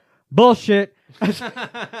 I'm like, bullshit.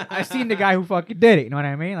 I seen the guy who fucking did it. You know what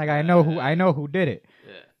I mean? Like, I know who did it.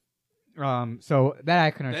 Yeah. So that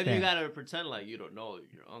I can understand. Then you gotta pretend like you don't know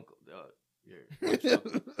your uncle.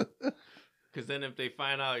 Because then if they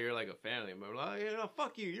find out you're like a family member, like,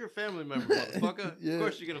 fuck you, you're a family member, motherfucker. Yeah. Of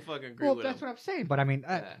course you're gonna fucking agree well, with that's them. what I'm saying. But I mean,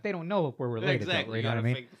 Yeah. they don't know if we're related. Exactly. Though, you You know gotta what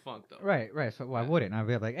I mean? fake the funk though. Right. So I Yeah. wouldn't. I'd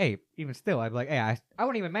be like, hey, even still, I'd be like, hey, I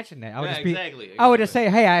wouldn't even mention that. I would Yeah, just be, exactly. I would just say,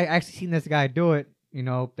 hey, I actually seen this guy do it.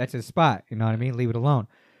 That's his spot. You know what I mean? Leave it alone.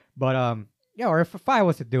 But yeah. Or if I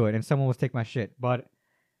was to do it and someone was to take my shit, but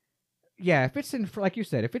yeah, if it's like you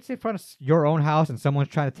said, if it's in front of your own house and someone's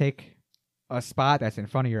trying to take a spot that's in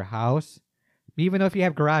front of your house, even though if you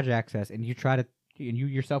have garage access and you you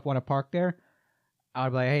yourself want to park there, I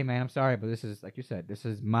would be like, hey man, I'm sorry, but this is, like you said, this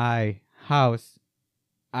is my house.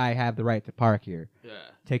 I have the right to park here. Yeah.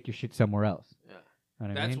 Take your shit somewhere else. Yeah. Know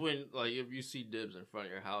what I That's mean? when, like, if you see dibs in front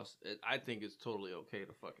of your house, I think it's totally okay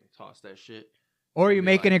to fucking toss that shit. Or you be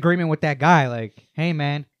make an like- agreement with that guy, like, hey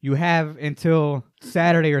man, you have until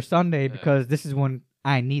Saturday or Sunday Yeah. because this is when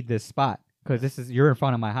I need this spot because you're in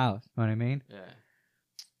front of my house. Know what I mean? Yeah.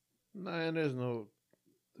 Nah, and there's no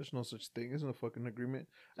such thing. There's no fucking agreement.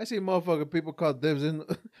 I see motherfucking people call dibs and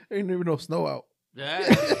ain't even no snow out. Yeah,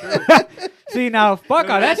 that's true. See now, fuck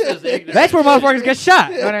No, all that's that's just ignorant that's where shit. motherfuckers get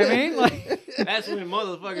shot. You know what I mean? Like That's when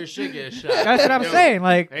motherfuckers should get shot. that's what I'm Yo, saying.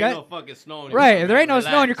 Like Ain't that, no fucking snow. right? If there ain't no snow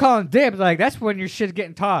and you're Relax. calling dibs, like that's when your shit's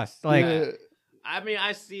getting tossed. Like Yeah. I mean,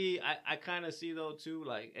 I kind of see though too,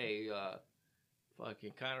 like, hey,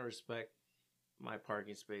 fucking kind of respect my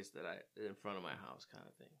parking space that in front of my house, kind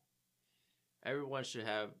of thing. Everyone should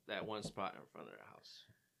have that one spot in front of their house.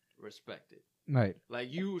 Respect it. right.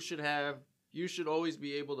 Like you should always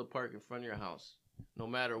be able to park in front of your house, no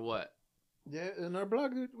matter what. Yeah, in our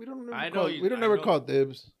block, we don't I never know call, you- we don't I never know. call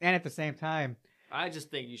dibs. And at the same time, I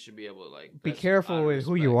just think you should be able to like be that's out careful of with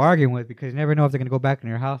who respect. you're arguing with because you never know if they're gonna go back in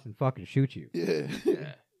your house and fucking shoot you. Yeah.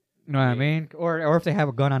 Yeah. You know what I mean? Or if they have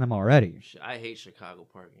a gun on them already. I hate Chicago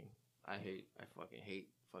parking. I fucking hate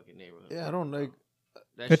fucking neighborhood. Yeah, I parking, don't like. bro.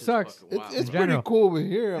 That It shit's sucks. fucking wild. It's In pretty general. cool over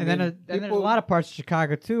here. I And mean, then there's a people- lot of parts of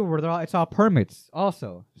Chicago too where it's all permits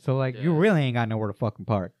also. So like you Yeah. really ain't got nowhere to fucking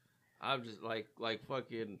park. I'm just like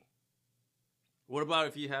fucking. What about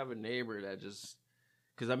if you have a neighbor that just?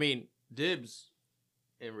 Because I mean, dibs,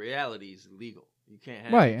 in reality, is illegal. You can't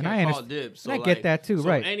have Right, you and can't I call understand- dibs. So And I get like, that too, so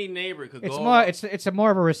right? Any neighbor could It's go. more it's a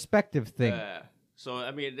more of a respective thing. Yeah. So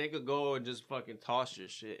I mean, they could go and just fucking toss your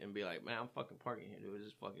shit and be like, "Man, I'm fucking parking here, dude. This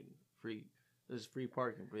is fucking free. This is free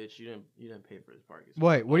parking, bitch. You didn't pay for this parking." spot."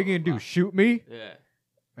 Wait, what are you Blah, gonna do? blah, Shoot me? blah. Yeah.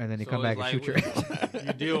 And then you So come back it's and shoot like, your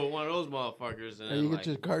you deal with one of those motherfuckers, and and then, you get like,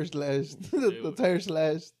 your car slashed, the Dude. tire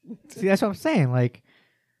slashed. See, that's what I'm saying. Like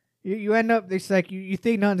you end up it's like you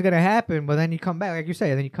think nothing's gonna happen, but then you come back, like you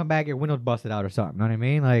say, then you come back, your window's busted out or something. Know what I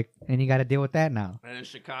mean? Like and you gotta deal with that now. and in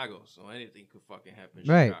Chicago, so anything could fucking happen in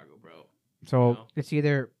Right. Chicago, bro. So You know? it's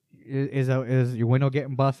either is your window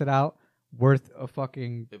getting busted out worth a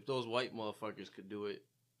fucking If those white motherfuckers could do it,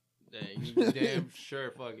 then you damn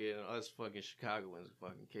sure fucking us fucking Chicagoans are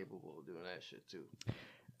fucking capable of doing that shit too.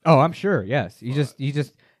 Oh, I'm sure. Yes, you Fuck.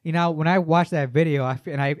 just when I watched that video,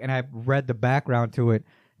 I read the background to it.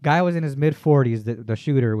 Guy was in his mid 40s. The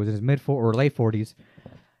shooter was in his mid or late 40s,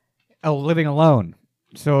 living alone.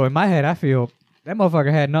 So in my head, I feel that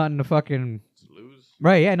motherfucker had nothing to fucking To lose.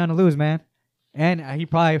 right. Yeah, nothing to lose, man. And he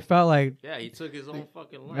probably felt like Yeah, he took his own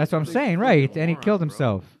fucking life. that's what I'm Big saying, right? fucking And he moron, killed bro.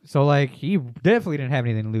 himself. So like he definitely didn't have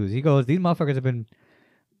anything to lose. He goes, these motherfuckers have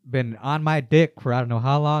been on my dick for I don't know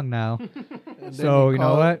how long now. And then So he you know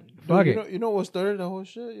called- what? Dude, Fuck you it. know, you know what started the whole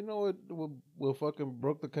shit? You know what fucking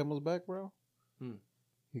broke the camel's back, bro? Hmm.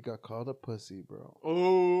 He got called a pussy, bro.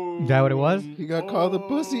 Oh, Is that what it was? He got called a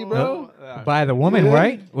pussy, bro. Yeah. By the woman, Yeah.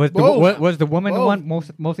 right? Was the Both. was the woman the Both. one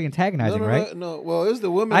mostly No, antagonizing, no, right? no. Well, it was the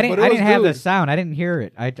woman. I didn't But it was have the dude. sound. I didn't hear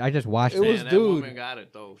it. I just watched It it. was Man, that dude. woman got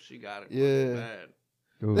it though. She got it. Yeah. fucking bad.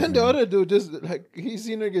 Dude, Then the man. other dude just like he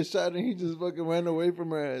seen her get shot and he just fucking ran away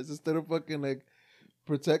from her ass instead of fucking like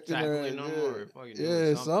protecting her. Tackling ass. no yeah. more, fucking doing Yeah,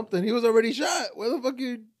 something. something. He was already shot. Where the fuck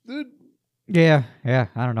you, dude? Yeah. I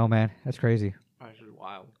don't know, man. That's crazy. That shit was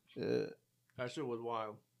wild. Yeah, That shit was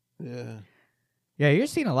wild. yeah. Yeah, you're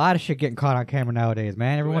seeing a lot of shit getting caught on camera nowadays,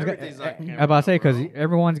 man. Everyone's got. everything's on camera I'm about to say now, because bro.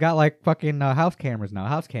 everyone's got like fucking house cameras now,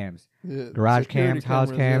 house cams, Yeah, garage security cams, house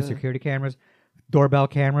cameras, cams, yeah. security cameras, doorbell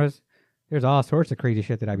cameras. There's all sorts of crazy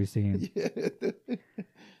shit that I be seeing.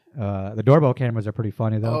 Yeah. The doorbell cameras are pretty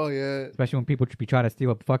funny though, Oh yeah. especially when people be trying to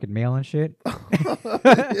steal up fucking mail and shit.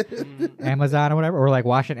 Mhm. Amazon or whatever, or like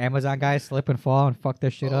watching Amazon guys slip and fall and fuck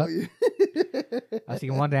their shit Oh, up. yeah. I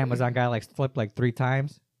seen one Amazon guy like slip like 3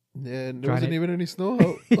 times. Yeah, and there Trying wasn't to- even any snow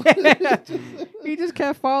out. He just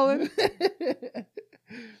kept falling.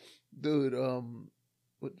 Dude,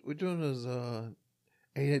 which one was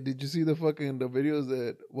hey, did you see the videos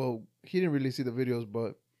that well, he didn't really see the videos,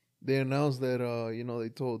 but they announced that they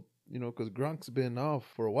told, cuz Gronk's been off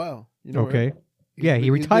for a while, Okay. right? Yeah, he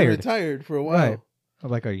He's been retired. retired for a while. Right.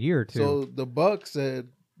 Of like a year or two. So the Bucks said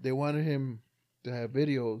they wanted him to have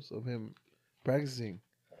videos of him practicing.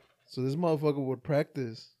 So this motherfucker would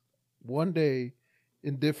practice one day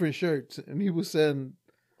in different shirts, and he would send,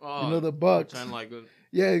 Oh, the Bucks. pretend like a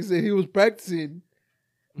Yeah, he was practicing.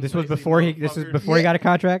 this was lazy before he motherfucker. got a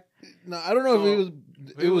contract. No, I don't know if So, it was.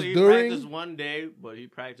 He It was he during. practiced one day, but he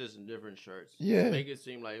practiced in different shirts. Yeah. Make it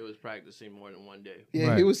seem like he was practicing more than one day. Yeah,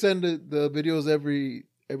 Right. he would send the videos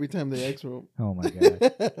every time they asked for him. Oh my god.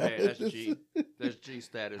 Hey, that's G. That's G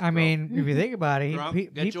status. I bro. mean, if you think about it,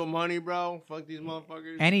 Drunk, get your money, bro. Fuck these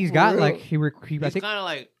motherfuckers. and he's For got real. like I he's think kind of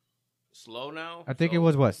like slow now. I think so- it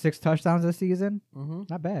was what 6 touchdowns this season. Mhm.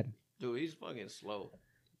 Not bad. Dude, he's fucking slow.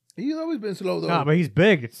 He's always been slow though. No, but he's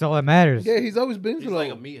big. It's all that matters. Yeah, he's always been He's slow.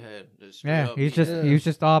 like a meathead. Just straight Yeah, up he meathead. was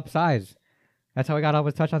just all up size. That's how he got all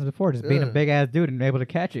his touchdowns before, just being a Yeah. big ass dude and able to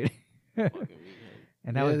catch it. Fucking meet him.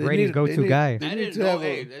 And that Yeah, was they Brady's need- go-to they need- guy. they I need didn't to know. have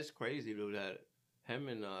Hey, a- that's crazy, dude. That him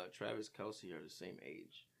and Travis Kelsey are the same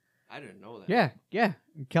age. I didn't know that. Yeah.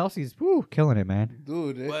 Kelsey's killing it, man.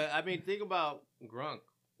 Dude. But I mean, think about Grunk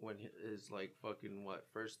when his like fucking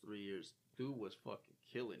first 3 years, dude was fucking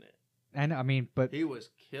killing it. And I mean, but He was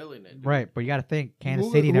killing it. Dude. right, but you got to think Kansas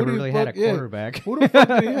Who- City who never do you really had a fuck- yeah. quarterback. Who the fuck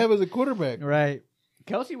did he have as a quarterback? Right.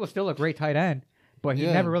 Kelsey was still a great tight end, but he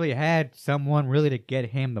Yeah. never really had someone really to get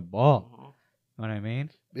him the ball. Uh-huh. Know what I mean?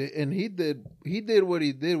 And he did what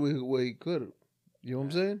he did with what he could. You know what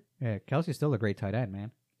I'm saying? Yeah, Kelsey's still a great tight end,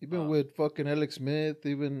 man. Even with fucking Alex Smith,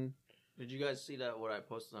 even Did you guys see that? What I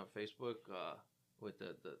posted on Facebook with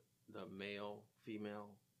the male, female,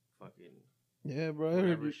 fucking yeah, bro. I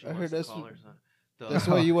whatever heard. she I wants heard to that's call herself. that's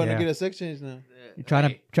why you want to Yeah. get a sex change now. You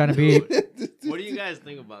trying to be? What do you guys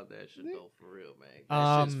think about that shit though? For real, man.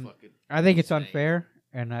 That shit's fucking. I think it's insane. unfair,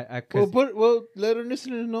 and I cause, Let our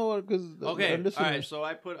listeners know because Okay, all right. So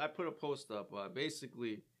I put a post up.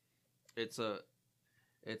 Basically, it's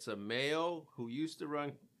a male who used to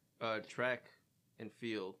run track and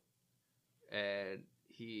field, and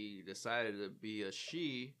he decided to be a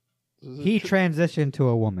she. he transitioned to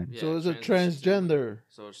a woman. Yeah, So it's a transitioned to women. transgender.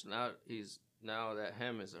 So it's now that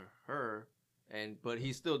him is a her, but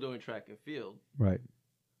he's still doing track and field, Right.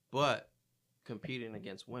 but competing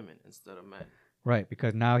against women instead of men. Right,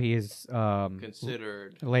 because now he is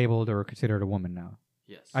Considered labeled or considered a woman now.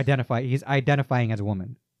 yes. He's identifying as a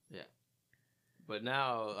woman. But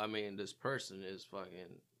now, I mean, this person is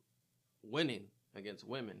fucking winning against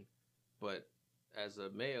women, but as a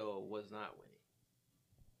male was not winning.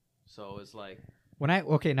 So it's like,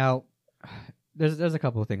 Now there's a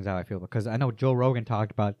couple of things how I feel, because I know Joe Rogan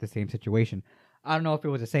talked about the same situation. I don't know if it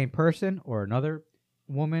was the same person or another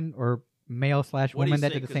woman or male / what do you woman say?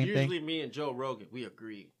 that did the 'Cause same usually thing. me and Joe Rogan, we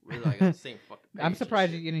agree. We're like on the same fucking page. I'm and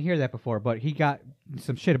surprised shit. you didn't hear that before, but he got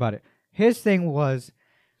some shit about it. His thing was,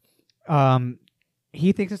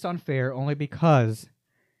 he thinks it's unfair only because,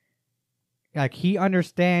 like, he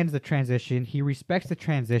understands the transition, he respects the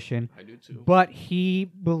transition, I do too. but he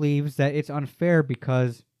believes that it's unfair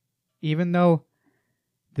because even though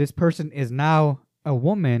this person is now a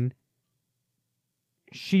woman,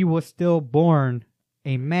 she was still born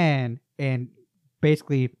a man and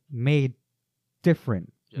basically made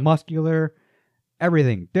different, Yep. muscular,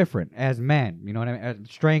 everything different as man. You know what I mean?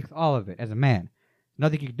 Strength, all of it as a man.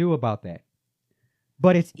 Nothing you can do about that.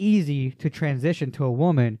 But it's easy to transition to a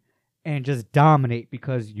woman and just dominate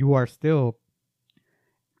because you are still,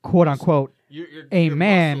 quote unquote, Your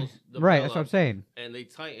man. muscles Right, that's what I'm develop, saying. And they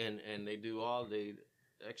tighten and they do all they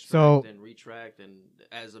extract So- and retract and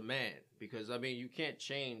as a man, because I mean you can't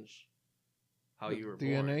change how you were born.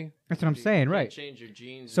 DNA. That's what I'm You saying, can't right? Change your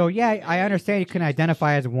genes. So and yeah, DNA, I understand you can't can change that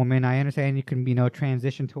identify shit. as a woman. I understand you can,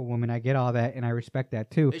 transition to a woman. I get all that, and I respect that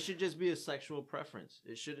too. It should just be a sexual preference.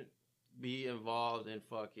 It shouldn't be involved in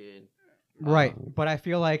fucking. Right, but I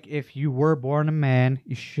feel like if you were born a man,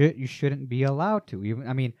 you shouldn't be allowed to.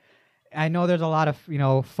 Even I know there's a lot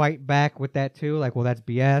of fight back with that too. Like, well, that's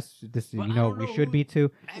BS. This But I we don't know should who- be too.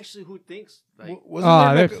 Actually, who thinks like?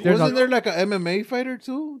 Wasn't there's there like a MMA fighter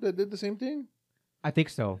too that did the same thing? I think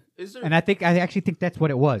so, Is there? and I actually think that's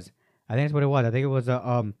what it was. I think that's what it was. I think it was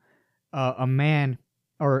a man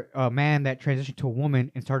or a man that transitioned to a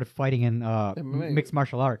woman and started fighting in MMA. mixed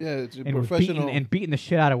martial arts. Yeah, it's a And was professional. beating the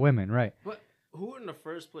shit out of women, right? But who in the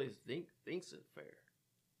first place thinks it's fair?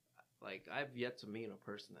 Like I've yet to meet a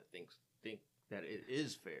person that think that it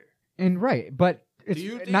is fair. And right, but it's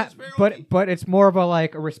you think not. it's fair, Odie? but it's more of a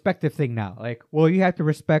respective thing now. Like, well, you have to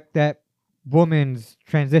respect that woman's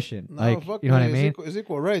transition. No, like, fuck you know what I that. mean? It's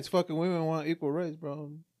equal rights. Fucking women want equal rights,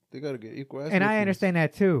 bro. They gotta get equal. And I understand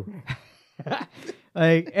that too.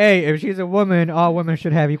 Like, hey, if she's a woman, all women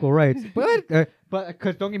should have equal rights. But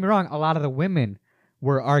because don't get me wrong, a lot of the women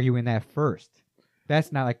were arguing that first.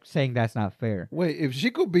 That's not saying that's not fair. Wait, if she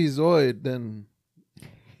could be Zoid, then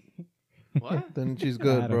What? then she's I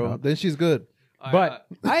good, don't bro. know. Then she's good. But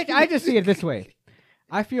I just see it this way.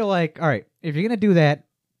 I feel like, all right, if you're gonna do that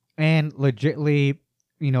and legitly,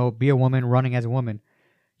 be a woman running as a woman,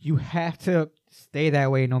 you have to stay that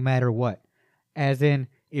way no matter what. As in,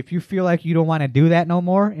 if you feel like you don't want to do that no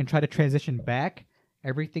more and try to transition back,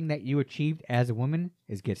 everything that you achieved as a woman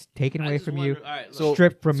gets taken away from you, So-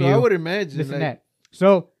 stripped from so you. I would imagine this and like, that.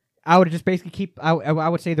 So I would just basically keep. I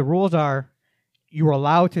would say the rules are you're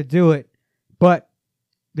allowed to do it, but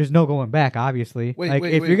there's no going back. Obviously, Wait, if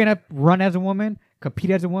wait. you're gonna run as a woman,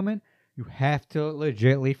 compete as a woman, you have to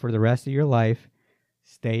legitly for the rest of your life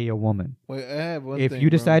stay a woman. Wait, I have one If thing, you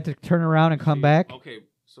bro. decide to turn around and come back, Okay,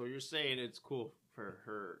 so you're saying it's cool for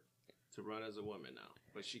her to run as a woman now,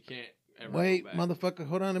 but she can't ever Wait, go back. motherfucker,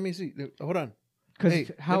 hold on, let me see. Hold on. Because Hey,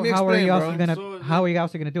 how let me are explain, you also bro. gonna So is how it- are you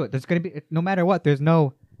also gonna do it? There's gonna be no matter what. There's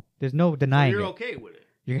no So denying you're it. okay with it.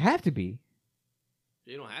 You have to be.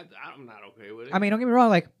 You don't have to. I'm not okay with it. I mean, don't get me wrong.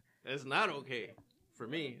 Like it's not okay for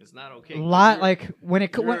me. It's not okay. a 'Cause lot, you're- like when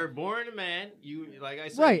it you're born a man. You like I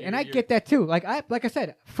said. right, and I get that too. Like I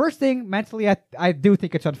said, first thing mentally, I do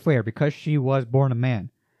think it's unfair because she was born a man.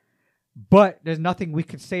 But there's nothing we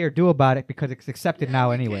could say or do about it because it's accepted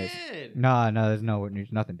now, anyways. No, there's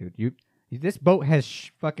nothing, dude. This boat has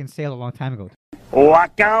fucking sailed a long time ago.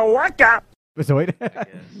 Waka waka. So wait.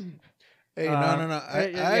 Hey, no. I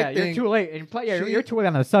you're think too late. And she- you're too late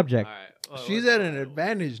on the subject. All right. Well, she's let's at go. an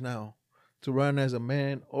advantage now to run as a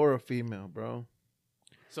man or a female, bro.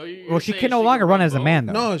 So you. Well, she can no longer run as a man,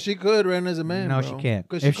 though. No, she could run as a man. No, bro. she can't.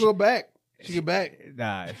 Because she If could go back. She could back.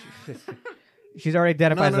 Nah, she's already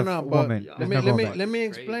identified as a but woman. Yeah. There's Let no me going back. let me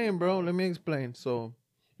Crazy, explain, bro. bro. Let me explain. So,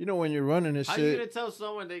 you know when you're running this How you gonna shit, tell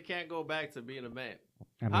someone they can't go back to being a man?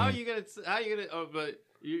 I How are mean, you gonna? How you gonna? Oh, but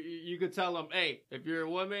you could tell them, hey, if you're a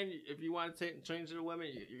woman, if you want to change to a woman,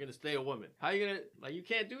 you're gonna stay a woman. How you gonna? Like, you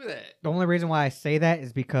can't do that. the only reason why I say that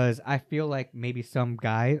is because I feel like maybe some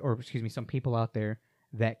guy, or excuse me, some people out there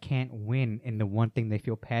that can't win in the one thing they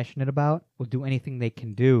feel passionate about will do anything they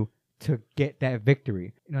can do to get that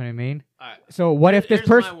victory. You know what I mean? All right. So what if this Here's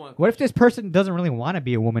my person? one What if this person doesn't really want to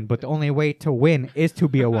be a woman, but the only way to win is to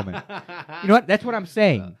be a woman? You know what? That's what I'm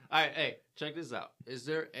saying. All right, hey, check this out. Is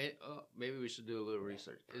there? Maybe we should do a little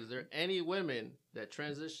research. Is there any women that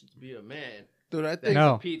transition to be a man dude, I that think,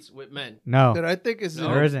 No. competes with men? No, dude, I think it's, No.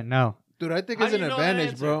 there isn't. No, dude, I think How it's do an you know that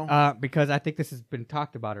advantage, answer? bro. because I think this has been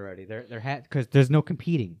talked about already. There had because there's no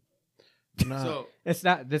competing. Nah. So It's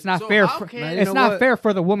not So fair. how For, can- Now, you it's know not what? fair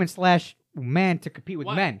for the woman / man to compete with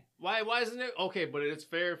why, men. Why isn't it okay? But it's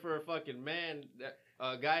fair for a fucking man, that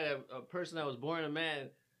a person that was born a man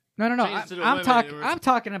No. Change to the I'm women talking. and I'm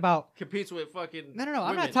talking about. competes with fucking. No. I'm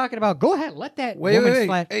women. not talking about. Go ahead. Let that Wait, woman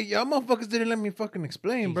wait. / Hey, y'all motherfuckers didn't let me fucking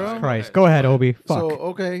explain, Jesus bro. Christ. Go Go ahead. ahead, Obi. Fuck. So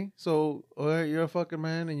okay, so all right, you're a fucking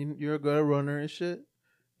man and you're a good runner and shit,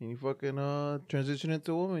 and you fucking transition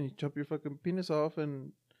into a woman. You chop your fucking penis off,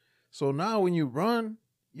 and so now when you run,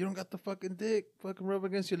 you don't got the fucking dick fucking rub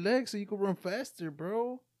against your leg, so you can run faster,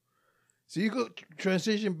 bro. So you could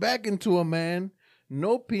transition back into a man,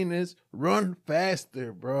 no penis, run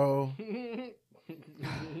faster, bro.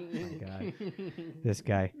 God. This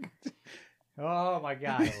guy. Oh my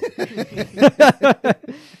god.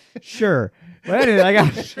 Sure. But anyway,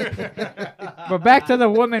 but back to the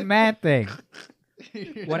woman man thing.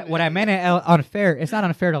 What I meant unfair, it's not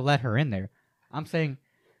unfair to let her in there. I'm saying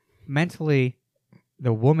mentally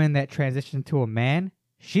the woman that transitioned to a man,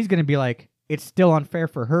 she's going to be like, it's still unfair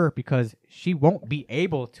for her because she won't be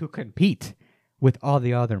able to compete with all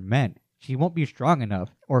the other men. She won't be strong enough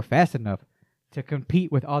or fast enough to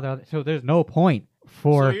compete with all the other. So there's no point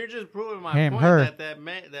for So you're just proving my him, point her.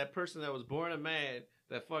 that person that was born a man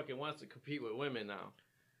that fucking wants to compete with women now.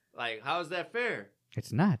 Like, how is that fair?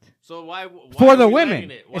 it's not. So why For are the we women.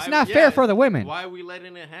 letting it? It's Why- not yeah, fair for the women. Why are we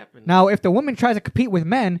letting it happen? Now, if the woman tries to compete with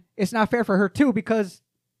men, it's not fair for her too because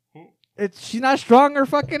she's not strong or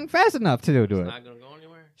fucking fast enough to do it's it. not gonna go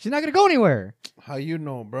anywhere. She's not going to go anywhere. How you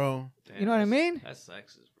know, bro? Damn, You know what I that's- mean? That's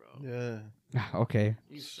sexist, bro. Yeah. Okay.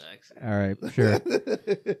 You sexist. All right.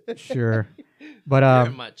 Sure. Sure. But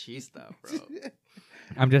You're machista, bro.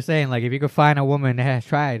 I'm just saying, like, if you could find a woman that has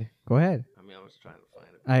tried, go ahead. I mean, I was trying to find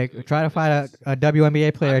it. Like, try to find a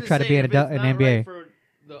WNBA player, I'm just try to be saying, in if it's an not NBA. right for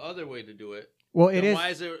the other way to do it. Well, it then is. Why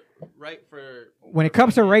is it right for When it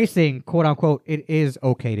comes to racing, quote unquote, it is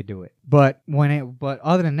okay to do it. But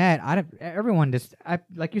other than that, everyone just,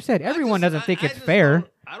 like you said, everyone doesn't think it's fair.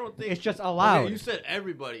 I don't think It's just Okay, allowed. you said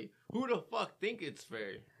everybody. Who the fuck think it's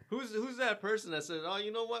fair? Who's that person that said, "Oh,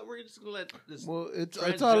 you know what? We're just gonna let this." Well, it's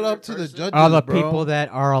Transgender all up to the person? judges, All the bro. people that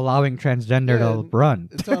are allowing transgender to Yeah, run.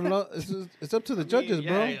 It's up to the judges,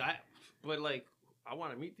 bro. But like, I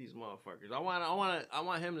want to meet these motherfuckers. I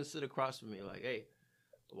want him to sit across from me. Like, hey,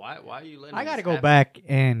 why are you letting? I got to this go happen? back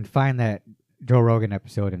and find that Joe Rogan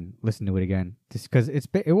episode and listen to it again, just because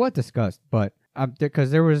it was discussed, but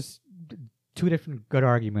because there was two different good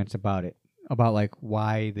arguments about it, about like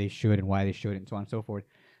why they should and why they shouldn't, and so on and so forth.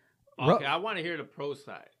 Okay, I want to hear the pro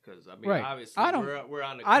side because I mean, Right. obviously, I don't- we're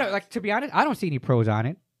on the. I don't cusp. like, to be honest, I don't see any pros on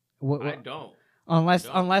it. I don't. Unless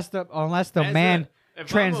don't. unless the As man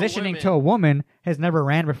if I'm a transitioning woman- to a woman has never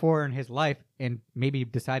ran before in his life and maybe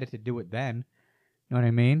decided to do it then. You know what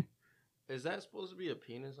I mean? Is that supposed to be a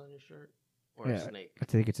penis on your shirt or Yeah. a snake? I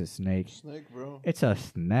think it's a snake. Snake, bro. It's a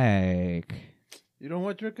snake. You don't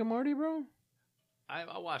watch Rick and Morty, bro?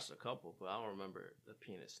 I watched a couple, but I don't remember the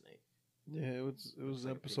penis snake. Yeah, it was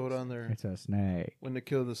an episode on there It's a snake. when they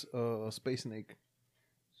killed this space snake.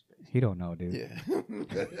 He don't know, dude. Yeah.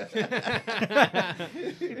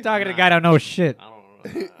 You're talking to a guy don't know shit. I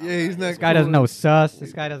don't know. Yeah, he's not This guy doesn't know sus.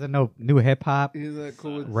 This guy doesn't know new hip hop, He's not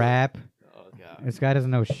cool with rap. Oh god. This guy doesn't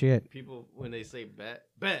know shit. People when they say bet.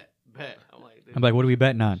 I'm like, I'm like, what are we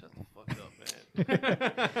betting on? shut the fuck up,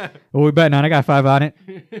 man. What are we betting on? I got 5 on it.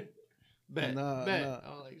 bet. Nah, bet. nah.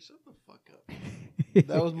 I'm like, shut the fuck up.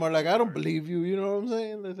 That was more like, I don't believe you. You know what I'm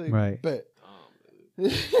saying? That's like, Right. Bet.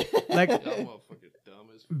 Dumb, Like, dude. Y'all motherfuckers dumb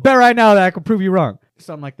as fuck. bet right now that I could prove you wrong.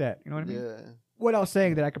 Something like that. You know what I mean? Yeah. What else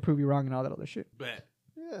saying that I could prove you wrong and all that other shit? Bet.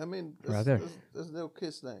 Yeah, I mean, Right there. that's little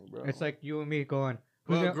kiss thing, bro. It's like you and me going.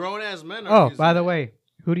 who's Well, gonna- grown ass men. Are Oh, using by the it. way,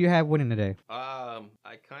 who do you have winning today? I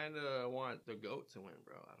kind of want the goat to win,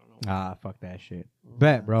 bro. I don't know. Ah, fuck that shit.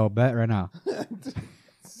 Bet, bro. Bet right now.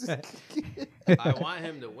 I want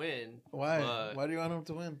him to win. Why? But Why do you want him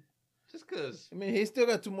to win? just cause I mean, he still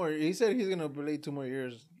got 2 more. He said he's gonna play 2 more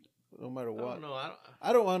years, no matter I what. don't know.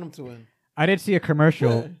 I don't want him to win. I did see a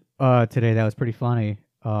commercial today that was pretty funny.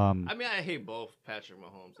 I mean, I hate both Patrick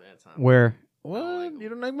Mahomes and Tom. Where What? like You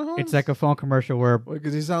don't like Mahomes? it's like a phone commercial where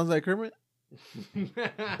because he sounds like Kermit.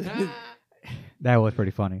 that was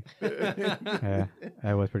pretty funny. Yeah,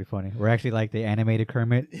 that was pretty funny. Where actually like they animated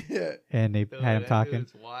Kermit Yeah. and they Dude, had him that talking.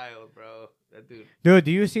 dude's wild, bro. That dude. Dude,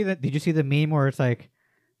 do you see that? Did you see the meme where it's like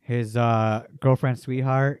his girlfriend's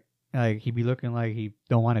sweetheart? Like he be looking like he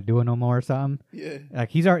don't want to do it no more or something. Yeah.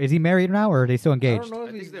 Like is he married now or are they still I engaged? don't know I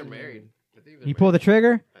if think they're married. I think they're He pulled the married.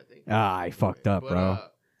 trigger. I think. Ah, he fucked up, But, bro.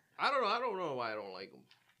 I don't know. I don't know why I don't like him.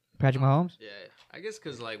 Patrick Mahomes. Yeah, I guess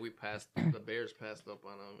because like the Bears passed up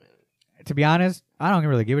on him. And To be honest, I don't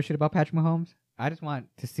really give a shit about Patrick Mahomes. I just want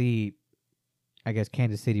to see, I guess,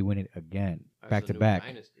 Kansas City win it again, that's back a to new back.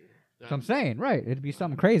 dynasty. So I'm saying, right? It'd be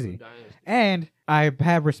something crazy. Dynasty. And I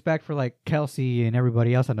have respect for like Kelsey and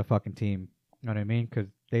everybody else on the fucking team. You know what I mean? Because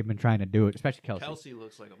they've been trying to do it, especially Kelsey. Kelsey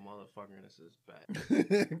looks like a motherfucker and it says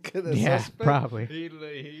bet. Yeah, probably.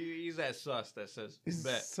 He's that sus that says He's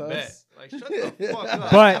bet, sus. bet. Like shut the fuck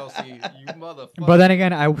up, But- Kelsey, you motherfucker. But then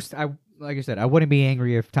again, I like I said, I wouldn't be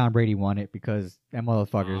angry if Tom Brady won it because that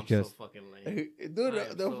motherfucker is I'm just so fucking lame. Hey, dude, I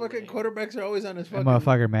am the so fucking lame. quarterbacks are always on his that fucking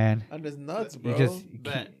motherfucker, man. on his nuts, You bro. just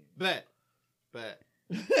Bet.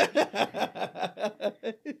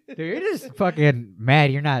 dude, you're just fucking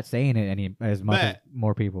mad. You're not saying it as much as Bet.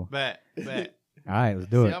 more people. Bet. All right, let's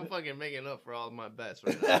do See, it. I'm fucking making up for all of my bets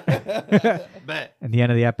right now. Bet. At the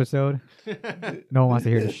end of the episode, no one wants to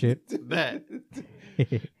hear the shit. Bet.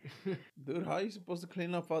 Dude, how are you supposed to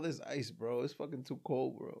clean up all this ice, bro? It's fucking too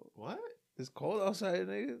cold, bro. What? It's cold outside,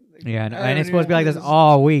 nigga. Like, Yeah, I and haven't it's supposed to be like even this cleaned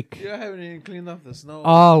all week. Yeah, I haven't even cleaned off the snow.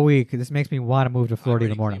 All week. This makes me want to move to Florida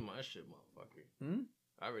in the I morning. already cleaned my shit, motherfucker. Hmm?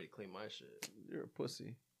 I already cleaned my shit. You're a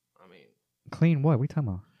pussy. I mean, Clean what? What are you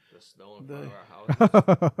talking the snow in The- front of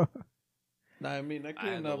our house. about? Nah, I mean, I I had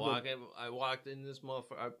cleaned to up. walk in. I walked in this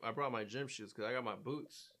motherfucker. I brought my gym shoes because I got my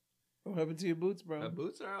boots. What happened to your boots, bro? My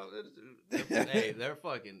boots are out. Hey, they're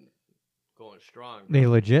fucking going strong. They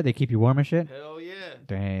Bro. legit? They keep you warm and shit? Hell yeah.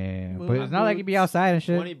 Damn. Well, But my it's not like you be boots- outside and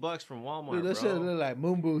shit. $20 from Walmart, Dude, that shit bro. look like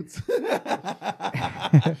moon boots.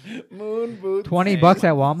 Moon boots. 20 Hey, bucks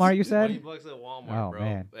at Walmart, you $20 said? at Walmart, Oh, bro.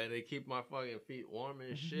 man. And they keep my fucking feet warm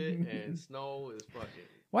and shit. And snow is fucking.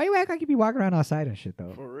 Why you act like you be walking around outside and shit,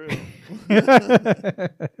 though? For real.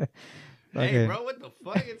 Hey, bro, what the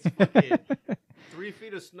fuck? It's fucking 3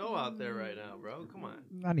 feet of snow out there right now, bro. Come on.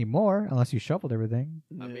 Not anymore, unless you shuffled everything.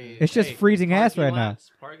 I mean, It's just hey, freezing ass parking right now. lots,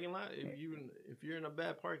 Parking lot. If you're in a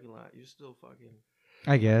bad parking lot, you still fucking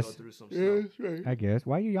I go guess. through some Yeah, snow. that's right. I guess.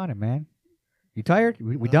 Why you yawning, man? You tired?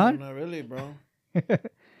 We No, done? Not really, bro.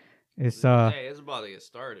 It's Hey, it's about to get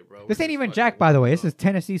started, bro. this We're ain't just even fucking Jack, by the way. warming This is up.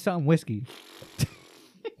 Tennessee something whiskey.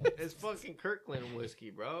 It's fucking Kirkland whiskey,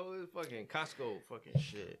 bro. It's fucking Costco fucking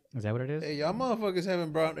shit. Is that what it is? Hey, y'all motherfuckers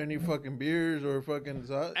haven't brought any fucking beers or fucking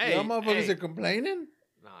sauce. Hey, y'all motherfuckers hey. are complaining?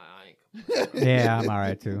 Nah, I ain't complaining. Yeah, I'm all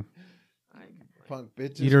right too. I ain't complaining. Punk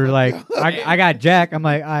bitches. You're fuck like, y'all. I got Jack. I'm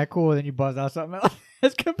like, all right, cool. Then you buzz out something else.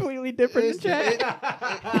 It's completely different than It's- Jack.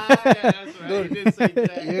 Yeah, that's right. Dude, He did say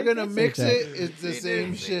Jack. You're gonna mix Jack. it, it's the He did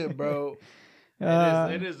same say- shit, bro.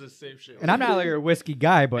 It is the same shit. And I'm not like a whiskey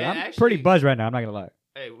guy, but Man, I'm actually- pretty buzzed right now. I'm not gonna lie.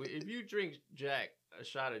 Hey, if you drink Jack, a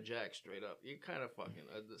shot of Jack straight up, you're kind of fucking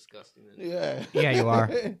a disgusting Yeah. Yeah, you are.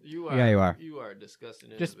 You are. Yeah, you are. You are a disgusting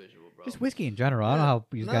Just- individual, bro. Just whiskey in general. I don't know how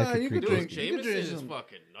these Nah, guys could you treat could Dude, drink- you could Jameson drink is some-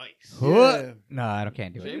 fucking nice. What? Yeah. No, I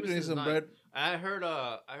can't do You it. can drink Jameson's some nice. bread. I heard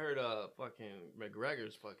fucking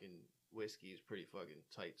McGregor's fucking whiskey is pretty fucking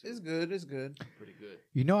tight too. It's good. It's good. Pretty good.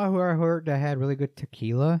 You know who I heard that had really good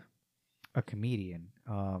tequila? A comedian.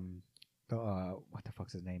 What the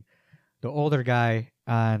fuck's his name? the older guy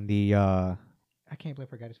on the I can't believe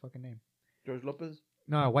I forgot his fucking name. George Lopez.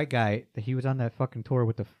 No, a white guy. He was on that fucking tour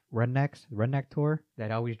with the rednecks, the redneck tour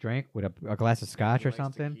that always drank with a glass of scotch Who or likes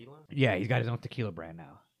something. tequila? Yeah, he's got his own tequila brand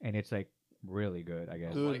now, and it's like really good. I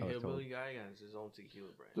guess. The Dude. white I was told. hillbilly guy has his own tequila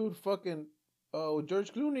brand. Dude, fucking. Oh,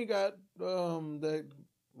 George Clooney got that.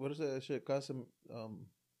 What is that shit? Casamigos.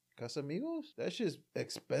 That shit's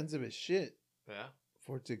expensive as shit Yeah.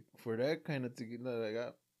 for that kind of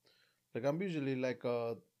tequila. Like I'm usually like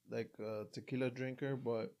a tequila drinker,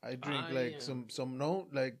 but I drink like some no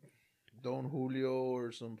like Don Julio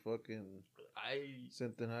or some fucking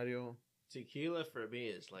Centenario. Tequila for me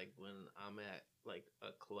is like when I'm at like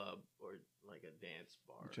a club or like a dance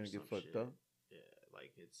bar. You trying or to get some fucked shit. up? Yeah,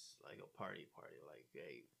 like it's like a party. Like,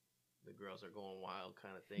 hey, the girls are going wild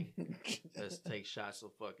kind of thing. Let's take shots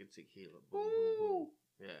of fucking tequila. Boom, boom, boom.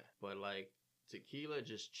 Yeah, but like tequila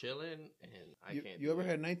just chilling, and I can't. You ever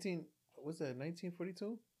had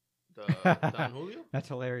 1942? the Don Julio? That's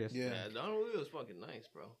hilarious. Yeah. Yeah, Don Julio is fucking nice,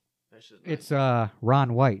 bro. That's just nice. It's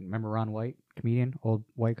Ron White. Remember Ron White, comedian, old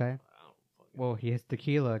white guy? I don't fucking Well, he has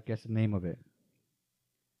tequila. Guess the name of it.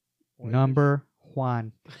 White Number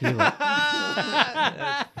Juan Tequila.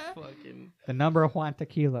 That's fucking The number Juan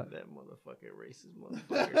Tequila. that motherfucking racist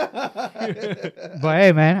motherfucker. But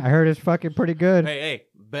hey, man, I heard it's fucking pretty good. hey,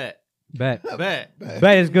 bet. Bet. Bet.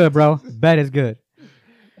 Bet is good, bro. Bet is good.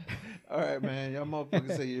 All right, man. Y'all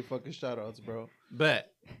motherfuckers say your fucking shout outs, bro. Bet.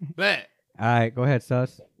 All right, go ahead,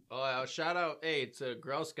 Sus. Oh, shout out, hey, to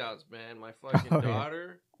Girl Scouts, man. My fucking Oh, yeah.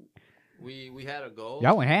 daughter. We had a goal.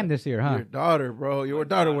 Y'all went ham this year, huh? Your daughter, bro. Your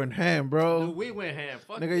daughter went ham, bro. Dude, we went ham.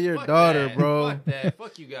 Fuck, Nigga, your fuck daughter, that. bro. Fuck that.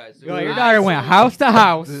 Fuck you guys. Dude. Yo, your I daughter went so- house to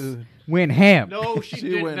house, Dude. went ham. No, she, She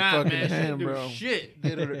did went not, fucking man. She ham, didn't do bro. shit.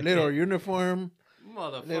 Little uniform,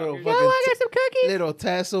 Motherfucker. little Yo, fucking I got some cookies. little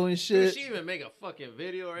tassel and Dude, shit. she even make a fucking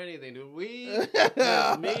video or anything, dude.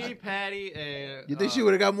 Me, Patty, and You think she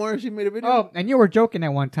would have got more if she made a video? Oh, and you were joking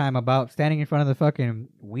at one time about standing in front of the fucking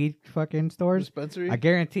weed fucking stores. Dispensary. I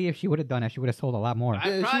guarantee if she would have done that, she would have sold a lot more. I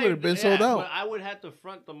Yeah, she probably- would've been sold out. But I would have to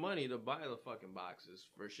front the money to buy the fucking boxes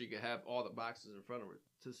for she could have all the boxes in front of her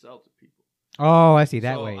to sell to people. Oh, I see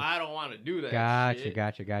that so way. I don't want to do that. Gotcha, shit,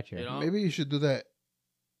 gotcha, gotcha. You know? Maybe you should do that,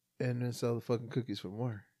 and then sell the fucking cookies for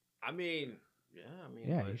more. I mean, yeah,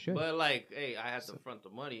 Yeah, but, you should. But like, hey, I have to front the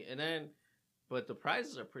money, and then, but the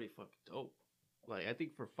prizes are pretty fucking dope. Like, I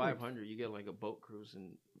think for $500, you get like a boat cruise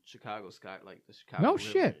in Chicago Sky, like the Chicago. No River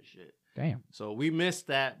shit. and shit. Damn. So we missed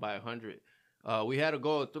that by 100. We had a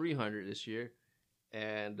goal of 300 this year,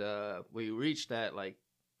 and we reached that like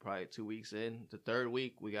probably 2 weeks in. The third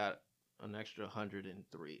week, we got an extra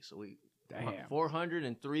 103. So we Damn.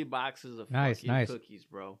 403 boxes of Nice, fucking nice. cookies,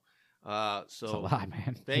 bro. So That's a lot,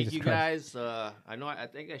 man. thank Jesus you Christ. guys. I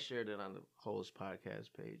think I shared it on the host podcast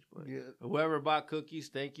page, but Yeah. whoever bought cookies,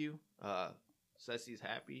 thank you. Ceci's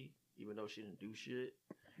happy, even though she didn't do shit.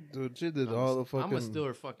 Dude, she did all the fucking. I'm gonna steal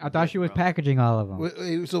her fucking. I thought dick, she was bro. packaging all of them.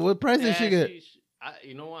 Wait, so what price did she get?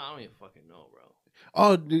 You know what? I don't even fucking know, bro.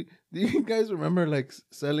 Oh, do you guys remember like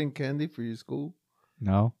selling candy for your school?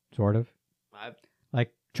 No, sort of. I've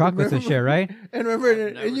Like chocolates and shit, right? And remember,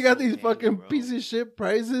 I've never and you got sold these candy, fucking bro. piece of shit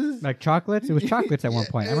prizes. Like chocolates? It was chocolates at one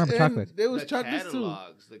point. I remember chocolates. There was the chocolates too.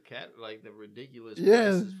 catalogs, like the ridiculous Yeah.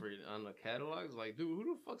 prices for on the catalogs. Like, dude,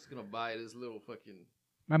 who the fuck's gonna buy this little fucking?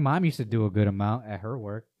 My mom used to do a good amount at her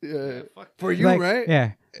work. Yeah, fuck for that. you, Like, right?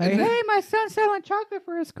 Yeah. Like, And then- hey, my son's selling chocolate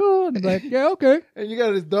for his school. And they'd be like, yeah, okay. And you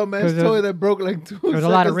got this dumbass 'Cause there toy was- that broke like 2 There was seconds a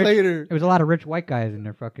lot of rich, later. There was a lot of rich white guys in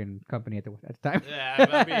their fucking company at the time. Yeah,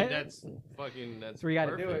 I mean that's fucking. That's That's where you got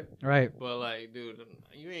to do perfect. it. Right. But like, dude,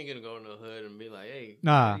 you ain't gonna go in the hood and be like, hey,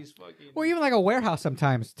 Nah. these fucking. Well, even like a warehouse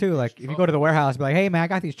sometimes, too. Like, if you go to the warehouse, be like, hey, man, I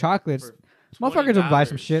got these chocolates. for Motherfuckers will buy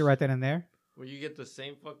some $20, shit right then and there. Where you get the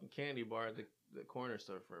same fucking candy bar at the corner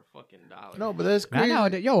store for a fucking $1. No, but that's Now, crazy.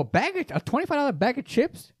 nowadays, yo, a $25 bag of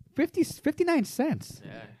chips, 59 cents.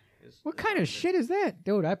 Yeah. What kind of shit is that?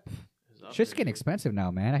 Dude, shit's getting expensive now,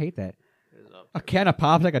 man. I hate that. A can of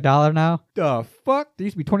pop's like $1 now. The fuck? They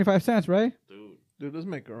used to be 25 cents, right? Dude. Let's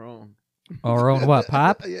make our own. Or own what?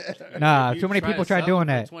 Pop? Yeah. Nah, If you too many try people to try sell doing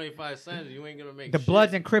it for that. 25 cents, you ain't gonna make The shit.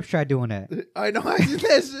 Bloods and Crips tried doing that. I know. I did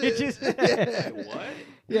that shit. It just- Yeah. What?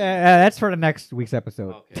 Yeah, that's for the next week's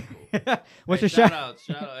episode. Okay, cool. What's Hey, your shout? out?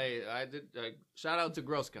 Shout out! Hey, I did. Shout out to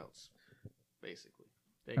Girl Scouts, basically.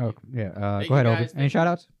 Thank Oh, you. yeah. Thank Go ahead, you, Obi. guys. Any shout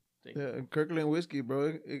outs? Thank you. Yeah, Kirkland whiskey,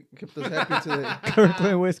 bro. It kept us happy today.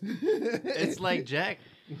 Kirkland whiskey. It's like Jack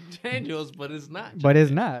Daniels, but it's not. But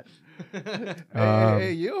it's not.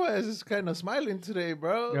 Hey, your ass is kind of smiling today,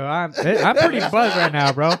 bro. Yo, I'm pretty buzzed right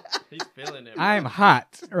now, bro. He's feeling it. Bro. I'm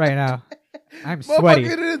hot right now. I'm sweaty. Motherfucker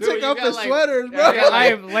didn't Dude, take you off got, his like- sweaters, bro. Yeah, I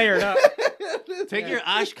am layered up. Take your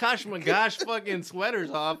Oshkosh Magash fucking sweaters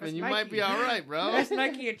off, and you might be all right, bro. That's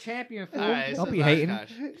Nike a champion, fool. All right, Don't this be is hating.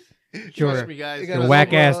 Oshkosh. Sure. Trust me, guys. You The gotta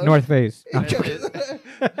whack ass look, North Face. That's it.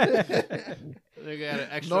 They got an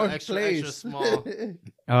extra, North extra, Place. extra small.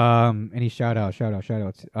 Any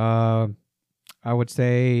shoutouts? I would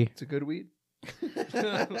say, It's a good weed.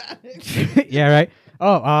 yeah, right.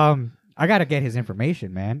 Oh, I gotta get his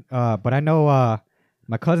information, man. But I know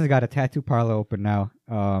my cousin's got a tattoo parlor open now.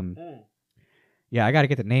 Yeah, I gotta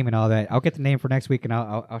get the name and all that. I'll get the name for next week, and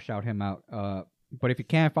I'll shout him out. But if you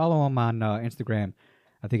can't, follow him on Instagram.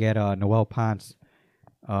 I think at Noel Ponce.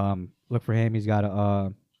 Look for him. He's got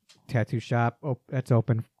a tattoo shop that's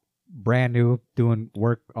open, brand new, doing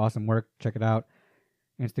work, awesome work. Check it out,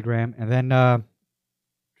 Instagram. And then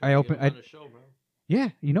I open. Yeah,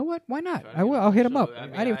 you know what? Why not? I will. I'll hit him up. I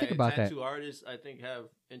didn't even think about that. Tattoo artists, I think, have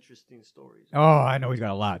interesting stories. Oh, I know he's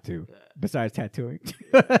got a lot too. Yeah. Besides tattooing.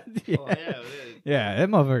 Yeah. yeah. Oh, yeah, Yeah, that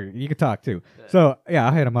motherfucker. You can talk too. Yeah. So yeah,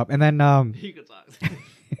 I'll hit him up, and then he could talk.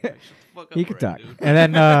 he could talk,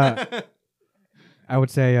 and then I would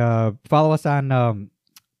say follow us on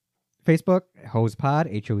Facebook, Hose Pod,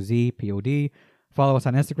 HOZPOD. Follow us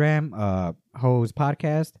on Instagram, Hose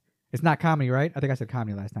Podcast. It's not comedy, right? I think I said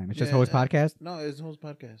comedy last time. It's just Hose Podcast. No, it's Hose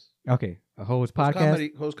Podcast. Okay, a Hose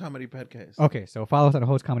Podcast. Hose Comedy Podcast. Okay, so follow us on the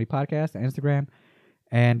Hose Comedy Podcast on Instagram,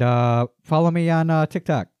 and follow me on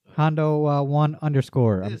TikTok,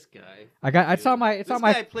 Hondo1_. This guy. It's on my. This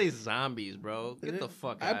guy plays zombies, bro. Get the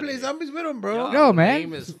fuck out I play of here. zombies with him, bro. Yo, No, man.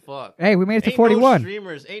 Lame as fuck. Hey, we made it to Ain't 41.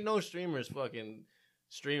 Ain't no streamers fucking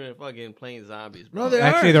streaming fucking playing zombies, bro. No, there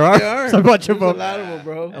Actually, are. there are. There are. It's a bunch of There's them. A lot of them,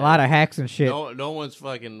 bro. A lot of hacks and shit. No one's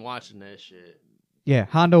fucking watching that shit. Yeah,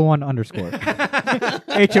 Hondo1_.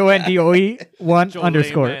 HONDOE1 Joe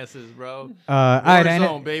underscore. lame asses, bro. All right, and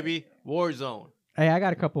Warzone, baby. Warzone. hey, I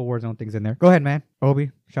got a couple of Warzone things in there. Go ahead, man.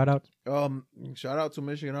 Obi, shout out. Shout out to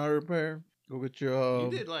Michigan Auto Repair. Go get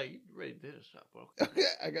your. You already did a shot, bro.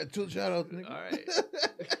 I got 2 shout outs, nigga. All right.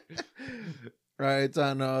 All right, it's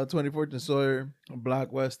on 24th and Sawyer, a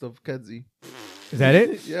block west of Kedzie. Is that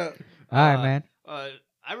it? Yeah. All right, man. I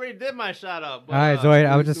already did my shout out. All right, Zoid.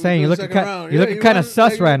 I was just saying, you're looking you kind of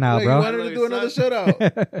sus right now, You bro. wanted to do another shout out.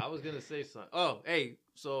 I was gonna say something. Oh, hey,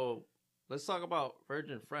 so let's talk about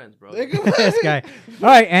Virgin Friends, bro. This guy. All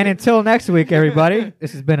right, and until next week, everybody.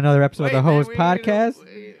 This has been another episode of the Hose Podcast.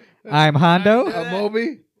 I'm Hondo. I'm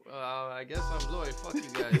Moby. I guess I'm Zoid. Fuck you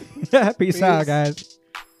guys. Peace out, guys.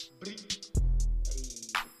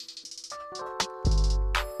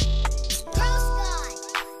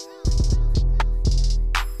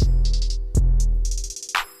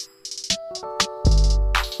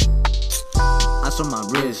 On my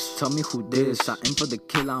wrist, tell me who this. I aim for the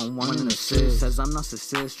kill, I don't want an assist. Says I'm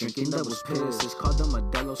narcissist, drinking that was piss. It's called the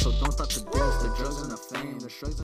Modelo, so don't stop to diss. The drugs and the fame, the drugs.